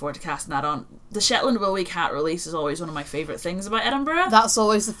I'm looking forward to casting that on. The Shetland Wool Week hat release is always one of my favourite things about Edinburgh. That's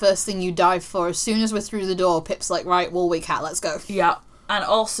always the first thing you dive for. As soon as we're through the door, Pip's like, right, Wool Week hat, let's go. Yeah, and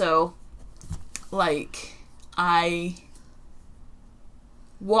also, like, I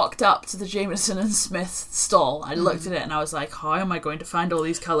walked up to the Jameson and Smith stall. I looked at it and I was like, how am I going to find all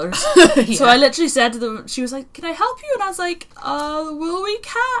these colours? So I literally said to them, she was like, can I help you? And I was like, the Wool Week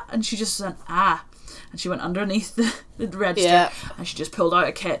hat? And she just went, and she went underneath the register and she just pulled out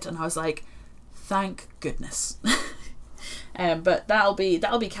a kit, and I was like, thank goodness. But that'll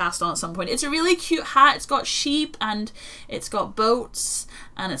be cast on at some point. It's a really cute hat. It's got sheep and it's got boats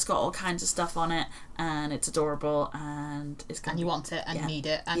and it's got all kinds of stuff on it, and it's adorable, and it's and you want it and you need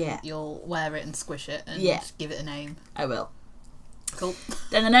it, and you'll wear it and squish it and give it a name. I will. Cool.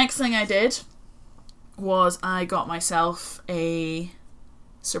 Then the next thing I did was I got myself a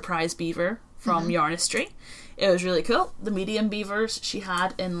surprise beaver from Yarnistry. It was really cool. The medium beavers she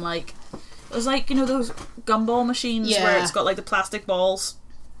had in like, it was like, you know, those gumball machines where it's got like the plastic balls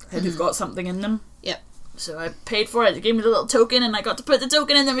and you've got something in them. Yep. So I paid for it. They gave me the little token, and I got to put the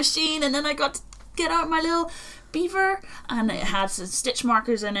token in the machine, and then I got to get out my little beaver, and it had some stitch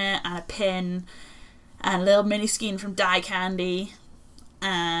markers in it and a pin and a little mini skein from Dye Candy,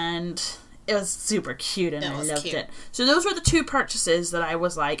 and it was super cute, and I loved it. So those were the two purchases that I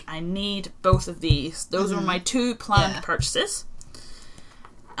was like, I need both of these. Those were my two planned purchases.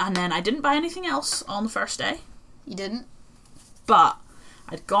 And then I didn't buy anything else on the first day. You didn't? But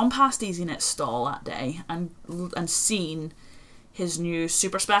I'd gone past Easy Knit's stall that day and seen his new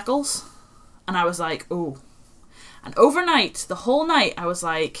Super Speckles. And I was like, oh. And overnight, the whole night, I was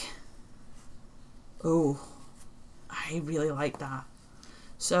like, oh, I really like that.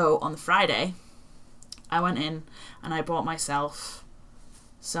 So on the Friday, I went in and I bought myself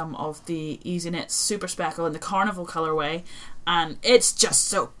some of the Easy Knit Super Speckle in the Carnival colorway, and it's just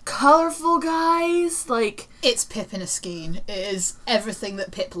so colourful, guys. Like, it's Pip in a skein. It is everything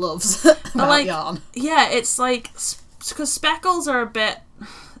that Pip loves about yarn. Yeah, it's like, because speckles are a bit,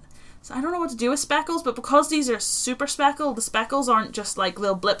 so I don't know what to do with speckles, but because these are Super Speckle, the speckles aren't just like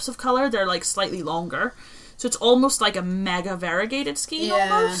little blips of colour, they're like slightly longer. So it's almost like a mega variegated skein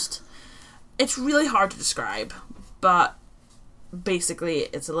almost. It's really hard to describe, but basically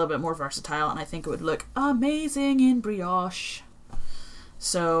it's a little bit more versatile, and I think it would look amazing in brioche.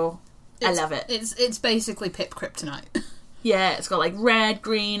 So I love it. It's basically Pip Kryptonite. Yeah, it's got like red,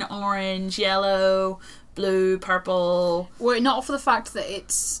 green, orange, yellow, blue, purple. Were it not for the fact that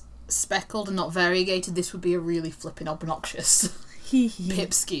it's speckled and not variegated, this would be a really flipping obnoxious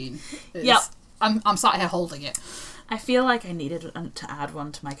Pip skein. Yep. I'm sat here holding it. I feel like I needed to add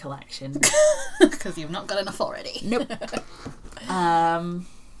one to my collection. Because you've not got enough already. Nope. And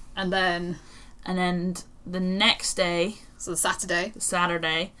then the next day... So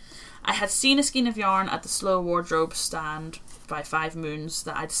Saturday, I had seen a skein of yarn at the Slow Wardrobe stand by Five Moons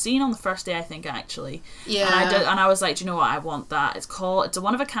that I'd seen on the first day, I think, actually. Yeah. And I was like, do you know what? I want that. It's a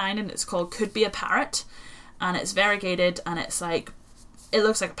one of a kind, and it's called Could Be a Parrot. And it's variegated, and it's like... It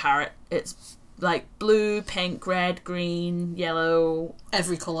looks like a parrot. It's... like blue, pink, red, green, yellow.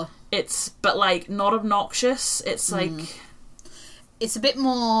 Every colour. But like not obnoxious. It's like... It's a bit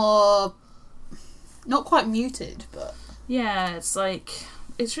more... Not quite muted, but... Yeah, it's like...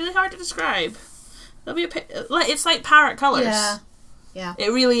 It's really hard to describe. There'll be it's like parrot colours. Yeah. It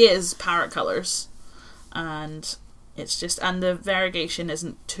really is parrot colours. And it's just... And the variegation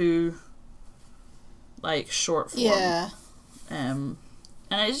isn't too... like short form. Yeah. And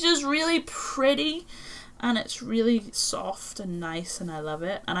it's just really pretty, and it's really soft and nice, and I love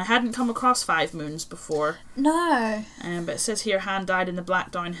it. And I hadn't come across Five Moons before. No. But it says here, hand-dyed in the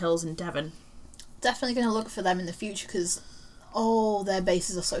Blackdown Hills in Devon. Definitely going to look for them in the future, because their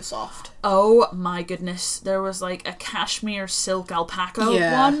bases are so soft. Oh my goodness. There was like a cashmere silk alpaca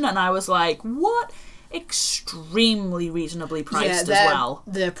one, and I was like, what? Extremely reasonably priced as well.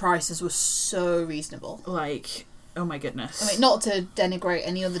 Their prices were so reasonable. Like... Oh my goodness. I mean, not to denigrate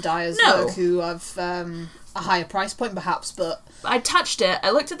any other dyers' work who have a higher price point, perhaps, but... I touched it,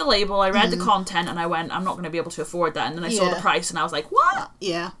 I looked at the label, I read the content, and I went, I'm not going to be able to afford that. And then I saw the price, and I was like, what?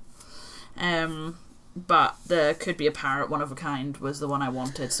 Yeah. But the Could Be a Parrot, one of a kind, was the one I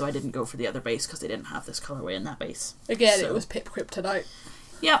wanted, so I didn't go for the other base, because they didn't have this colourway in that base. Again, it was Pip Kryptonite.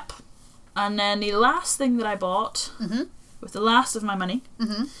 Yep. And then the last thing that I bought, with the last of my money,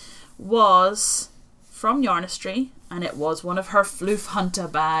 was... from Yarnistry, and it was one of her Floof Hunter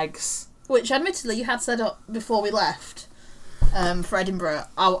bags. Which, admittedly, you had said before we left, for Edinburgh,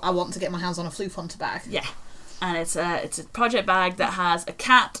 I want to get my hands on a Floof Hunter bag. Yeah. And it's a project bag that has a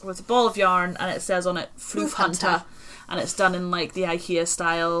cat with a ball of yarn, and it says on it, Floof Hunter. And it's done in, like, the IKEA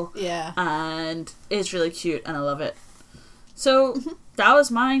style. Yeah. And it's really cute, and I love it. So, that was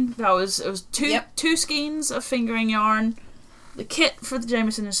mine. It was two skeins of fingering yarn, the kit for the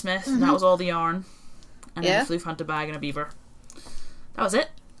Jamieson and Smith, and that was all the yarn. And then a Floof Hunter bag and a beaver. That was it.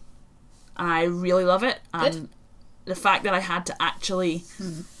 And I really love it. And the fact that I had to actually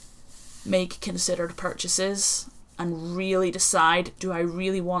make considered purchases and really decide, do I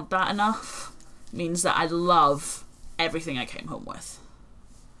really want that enough, means that I love everything I came home with.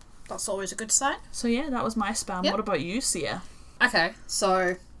 That's always a good sign. So yeah, that was my spam. What about you, Sia? Okay,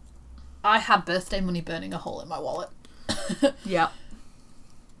 so I had birthday money burning a hole in my wallet. Yep.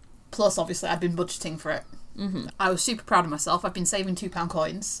 Plus, obviously, I'd been budgeting for it. I was super proud of myself. I've been saving £2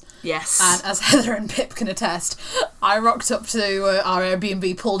 coins. Yes. And as Heather and Pip can attest, I rocked up to our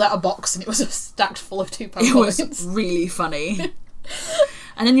Airbnb, pulled out a box, and it was stacked full of £2 coins. It was really funny.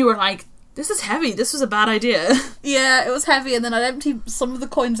 And then you were like, this is heavy. This was a bad idea. Yeah, it was heavy, and then I'd empty some of the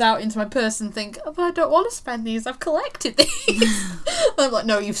coins out into my purse and think, but I don't want to spend these. I've collected these. I'm like,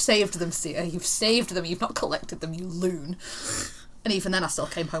 no, you've saved them, Sia. You've saved them. You've not collected them, you loon. And even then I still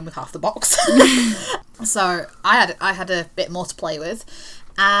came home with half the box. So I had a bit more to play with.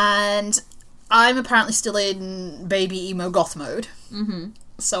 And I'm apparently still in baby emo goth mode.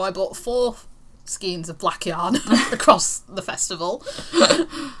 So I bought 4 skeins of black yarn across the festival.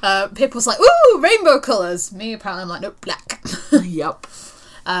 Pip was like, ooh, rainbow colours. Me, apparently, I'm like, nope, black. Yep.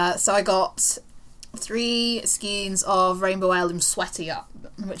 So I got 3 skeins of Rainbow Heirloom Sweater Yarn,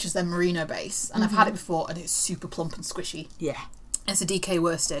 which is their merino base, and I've had it before, and it's super plump and squishy. Yeah. It's a DK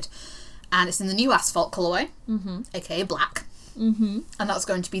worsted, and it's in the new Asphalt colourway, aka black, and that's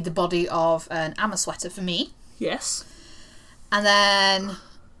going to be the body of an Amma sweater for me. Yes. And then,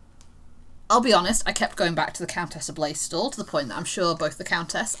 I'll be honest, I kept going back to the Countess Ablaze stall, to the point that I'm sure both the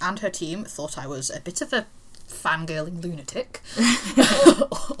Countess and her team thought I was a bit of a fangirling lunatic.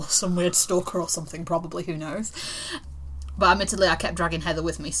 Or some weird stalker or something, probably, who knows. But admittedly, I kept dragging Heather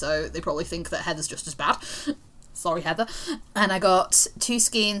with me, so they probably think that Heather's just as bad. Sorry, Heather. And I got 2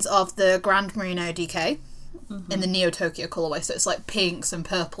 skeins of the Grand Merino DK in the Neo Tokyo colourway, so it's like pinks and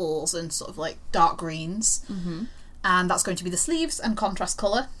purples and sort of like dark greens. And that's going to be the sleeves and contrast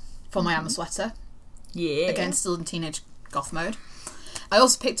colour for my Amma sweater. Yeah. Again, still in teenage goth mode. I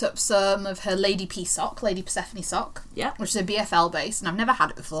also picked up some of her Lady P sock, Lady Persephone sock. Yeah. Which is a BFL base, and I've never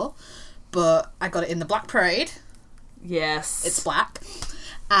had it before. But I got it in the Black Parade. Yes. It's black.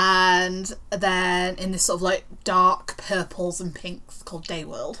 And then in this sort of like dark purples and pinks called Day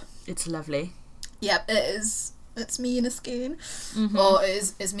World. It's lovely. Yep, it is. It's me in a skein. Or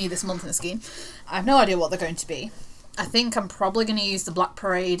it's me this month in a skein. I have no idea what they're going to be. I think I'm probably going to use the Black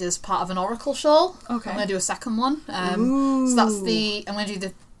Parade as part of an Oracle shawl. Okay. I'm going to do a second one. So that's I'm going to do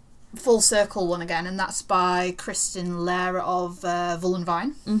the full circle one again, and that's by Kristen Lehrer of Vullen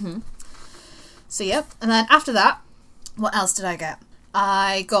Vine. So yep. And then after that, what else did I get?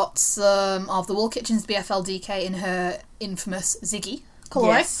 I got some of the Wall Kitchens BFL DK in her infamous Ziggy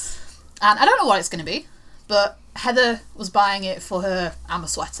colourway. Yes. And I don't know what it's going to be, but Heather was buying it for her Amma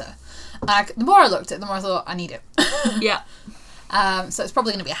sweater. And the more I looked at it, the more I thought, I need it. Yeah. So it's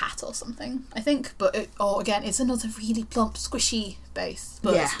probably going to be a hat or something, I think. But, again, it's another really plump, squishy base.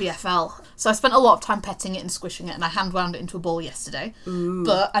 But it's BFL. So I spent a lot of time petting it and squishing it, and I hand wound it into a ball yesterday.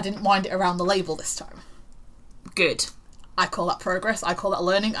 But I didn't wind it around the label this time. Good. I call that progress. I call that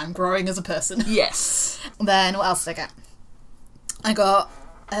learning. I'm growing as a person. Yes. Then what else did I get? I got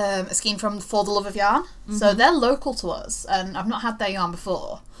a skein from For the Love of Yarn. So they're local to us, and I've not had their yarn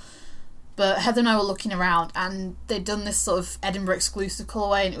before. But Heather and I were looking around, and they'd done this sort of Edinburgh exclusive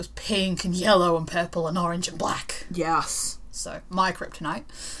colourway, and it was pink and yellow and purple and orange and black. Yes. So my kryptonite.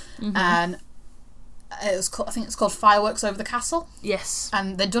 And it was I think it's called Fireworks Over the Castle. Yes.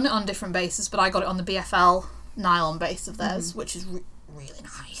 And they'd done it on different bases, but I got it on the BFL nylon base of theirs, which is really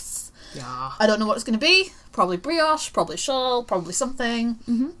nice. Yeah. I don't know what it's going to be. Probably brioche, probably shawl, probably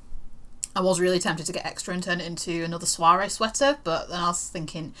something. I was really tempted to get extra and turn it into another soiree sweater, but then I was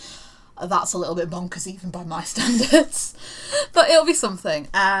thinking, that's a little bit bonkers even by my standards. But it'll be something.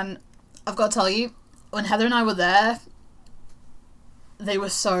 And I've got to tell you, when Heather and I were there, they were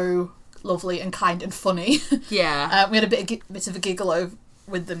so lovely and kind and funny. Yeah. We had a bit of a giggle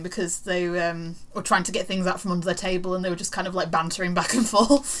with them because they were trying to get things out from under their table, and they were just kind of like bantering back and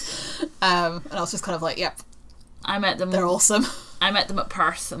forth. And I was just kind of like, yep. I met them. They're awesome. I met them at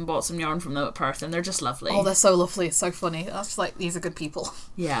Perth and bought some yarn from them at Perth, and they're just lovely. Oh, they're so lovely. It's so funny. That's just like, these are good people.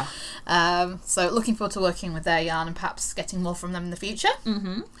 Yeah. So looking forward to working with their yarn and perhaps getting more from them in the future.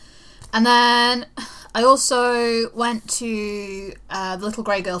 And then I also went to the Little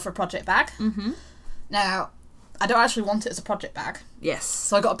Grey Girl for a project bag. Now, I don't actually want it as a project bag. Yes.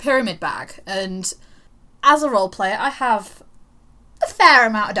 So I got a pyramid bag, and as a role player, I have a fair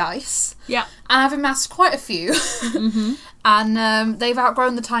amount of dice. Yeah. And I've amassed quite a few. And they've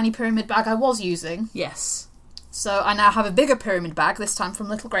outgrown the tiny pyramid bag I was using. Yes. So I now have a bigger pyramid bag, this time from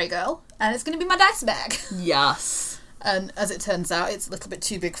Little Grey Girl, and it's going to be my dice bag. Yes. And as it turns out, it's a little bit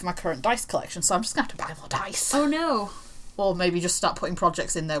too big for my current dice collection, so I'm just going to have to buy more dice. Oh no. Or maybe just start putting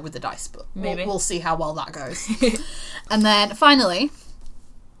projects in there with the dice, but Maybe. we'll see how well that goes. And then finally,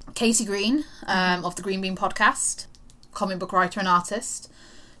 Katie Green of the Green Bean podcast, comic book writer and artist.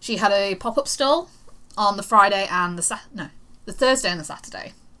 She had a pop-up stall on the Friday and the Thursday and the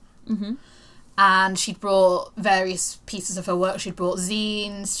Saturday. And she'd brought various pieces of her work. She'd brought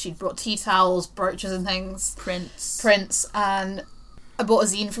zines, she'd brought tea towels, brooches and things. Prints. And I bought a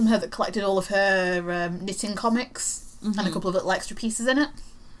zine from her that collected all of her knitting comics and a couple of little extra pieces in it.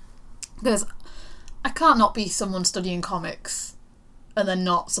 Because I can't not be someone studying comics and then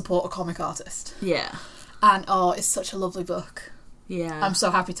not support a comic artist. Yeah. And it's such a lovely book. Yeah. I'm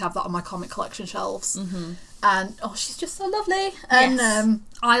so happy to have that on my comic collection shelves. And she's just so lovely. And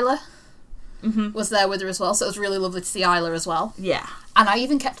Isla was there with her as well, so it was really lovely to see Isla as well. Yeah. And I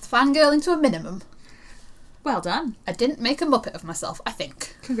even kept the fangirling to a minimum. Well done. I didn't make a muppet of myself, I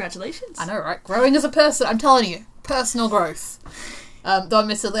think. Congratulations. I know, right? Growing as a person, I'm telling you. Personal growth. Though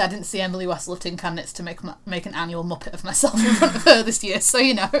admittedly I didn't see Emily Wessel of Tin Can Knits to make an annual muppet of myself in front of her this year, so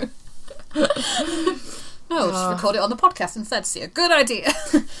you know. No, we'll just record it on the podcast instead. See, a good idea.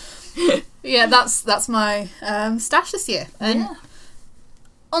 Yeah, that's my stash this year. And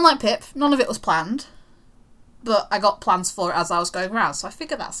unlike Pip, none of it was planned. But I got plans for it as I was going around, so I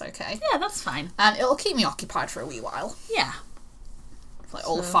figure that's okay. Yeah, that's fine. And it'll keep me occupied for a wee while. Yeah. Like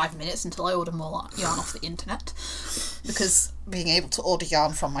all of 5 minutes until I order more yarn off the internet. Because being able to order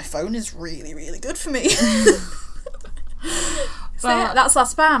yarn from my phone is really, really good for me. So yeah, that's our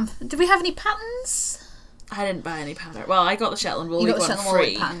spam. Did we have any patterns? I didn't buy any pattern. Well, I got the Shetland Wool Week one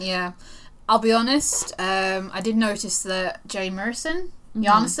free. Pattern, yeah. I'll be honest, I did notice that Jane Merson,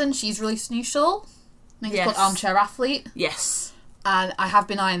 Yarnison, she's released a new shawl. I think it's called Armchair Athlete. Yes. And I have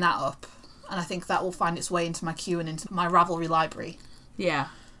been eyeing that up. And I think that will find its way into my queue and into my Ravelry library. Yeah.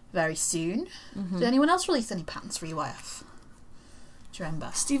 Very soon. Did anyone else release any patterns for EYF? Do you remember?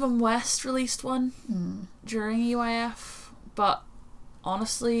 Stephen West released one during EYF, but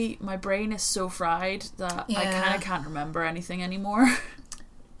honestly, my brain is so fried that I kind of can't remember anything anymore.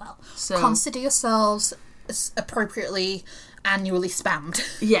 Well, so consider yourselves appropriately annually spammed.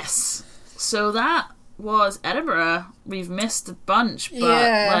 Yes. So that was Edinburgh. We've missed a bunch,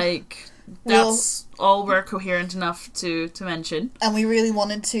 but that's all we're coherent enough to mention. And we really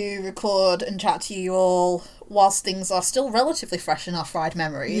wanted to record and chat to you all whilst things are still relatively fresh in our fried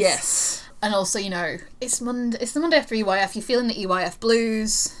memories. Yes. And also, it's the Monday after EYF. You're feeling the EYF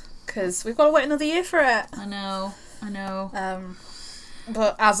blues because we've got to wait another year for it. I know.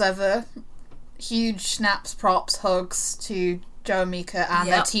 But as ever, huge snaps, props, hugs to Joe and Mika and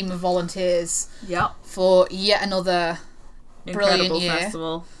their team of volunteers for yet another brilliant year.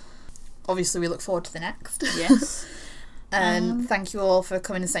 Festival. Obviously, we look forward to the next. Yes. And thank you all for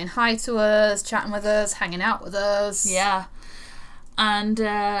coming and saying hi to us, chatting with us, hanging out with us. Yeah. And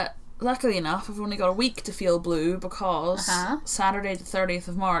luckily enough, I've only got a week to feel blue because Saturday the 30th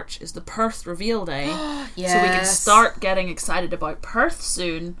of March is the Perth reveal day. Yes. So we can start getting excited about Perth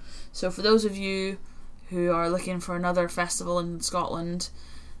soon. So for those of you who are looking for another festival in Scotland,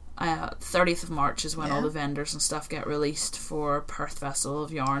 30th of March is when all the vendors and stuff get released for Perth Festival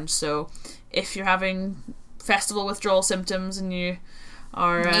of Yarn. So if you're having festival withdrawal symptoms and you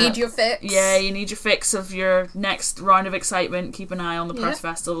are need your fix, you need your fix of your next round of excitement, keep an eye on the Perth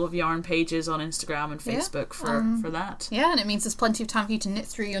Festival of Yarn pages on Instagram and Facebook for that. And it means there's plenty of time for you to knit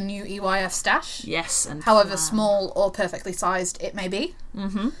through your new EYF stash. Yes, and however small or perfectly sized it may be.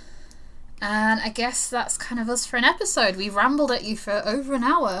 And I guess that's kind of us for an episode. We've rambled at you for over an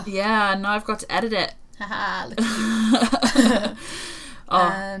hour. Yeah, and now I've got to edit it. Haha, look at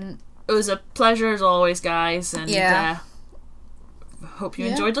you. It was a pleasure as always, guys, and hope you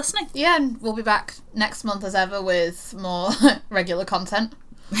enjoyed listening. Yeah, and we'll be back next month as ever with more regular content.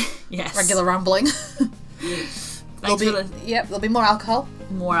 Yes. Regular rambling. There'll be more alcohol.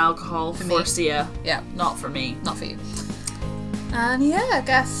 More alcohol for Sia. Yeah. Not for me. Not for you. And I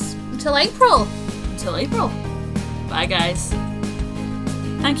guess until April. Bye, guys.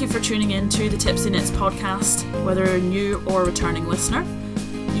 Thank you for tuning in to the Tipsy Knits podcast, whether a new or returning listener.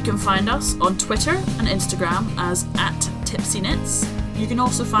 You can find us on Twitter and Instagram as @TipsyKnits. You can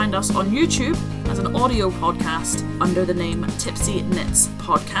also find us on YouTube as an audio podcast under the name Tipsy Knits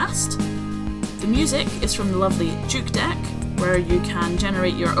Podcast. The music is from the lovely Juke Deck, where you can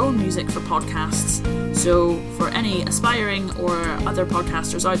generate your own music for podcasts. So for any aspiring or other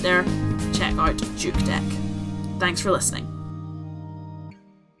podcasters out there, check out Juke Deck. Thanks for listening.